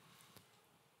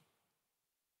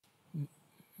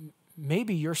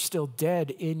 Maybe you're still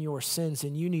dead in your sins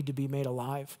and you need to be made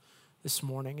alive this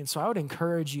morning. And so I would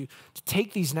encourage you to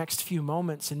take these next few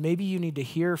moments, and maybe you need to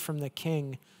hear from the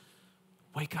King,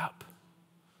 wake up.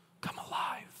 Come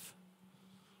alive.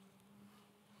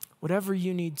 Whatever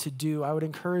you need to do, I would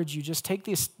encourage you, just take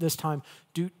this time,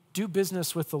 do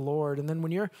business with the Lord. And then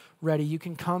when you're ready, you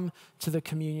can come to the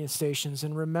communion stations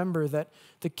and remember that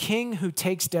the King who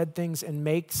takes dead things and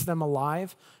makes them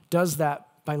alive does that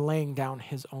by laying down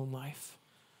his own life.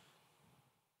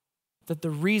 That the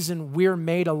reason we're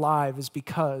made alive is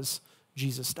because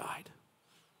Jesus died.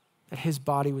 That his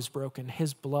body was broken,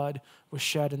 his blood was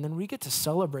shed, and then we get to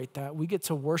celebrate that. We get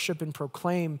to worship and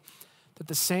proclaim that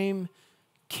the same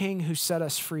King who set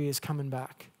us free is coming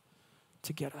back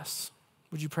to get us.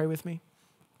 Would you pray with me?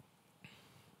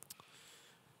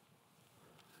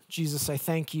 Jesus, I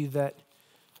thank you that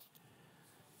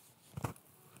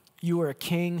you are a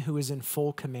King who is in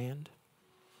full command.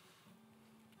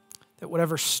 That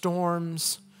whatever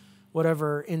storms,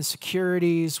 whatever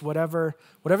insecurities, whatever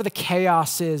the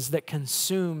chaos is that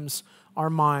consumes our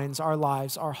minds, our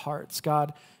lives, our hearts,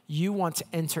 God, you want to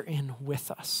enter in with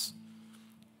us.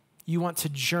 You want to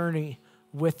journey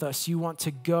with us. You want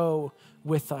to go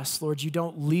with us, Lord. You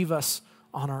don't leave us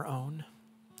on our own.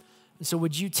 And so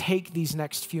would you take these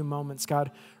next few moments,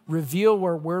 God, reveal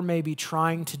where we're maybe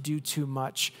trying to do too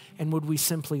much, and would we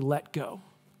simply let go?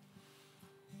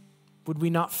 Would we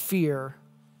not fear,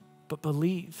 but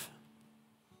believe?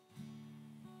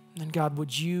 And God,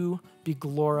 would you be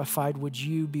glorified? Would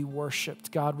you be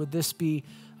worshiped? God, would this be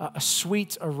a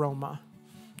sweet aroma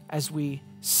as we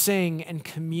sing and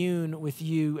commune with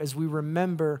you, as we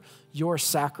remember your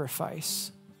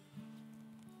sacrifice?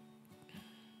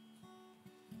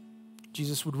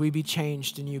 Jesus, would we be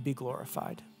changed and you be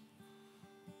glorified?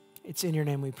 It's in your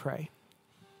name we pray.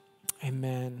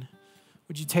 Amen.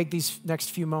 Would you take these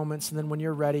next few moments, and then when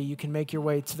you're ready, you can make your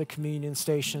way to the communion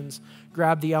stations,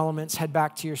 grab the elements, head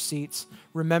back to your seats,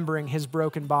 remembering his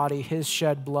broken body, his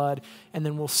shed blood, and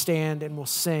then we'll stand and we'll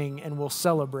sing and we'll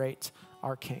celebrate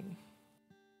our King.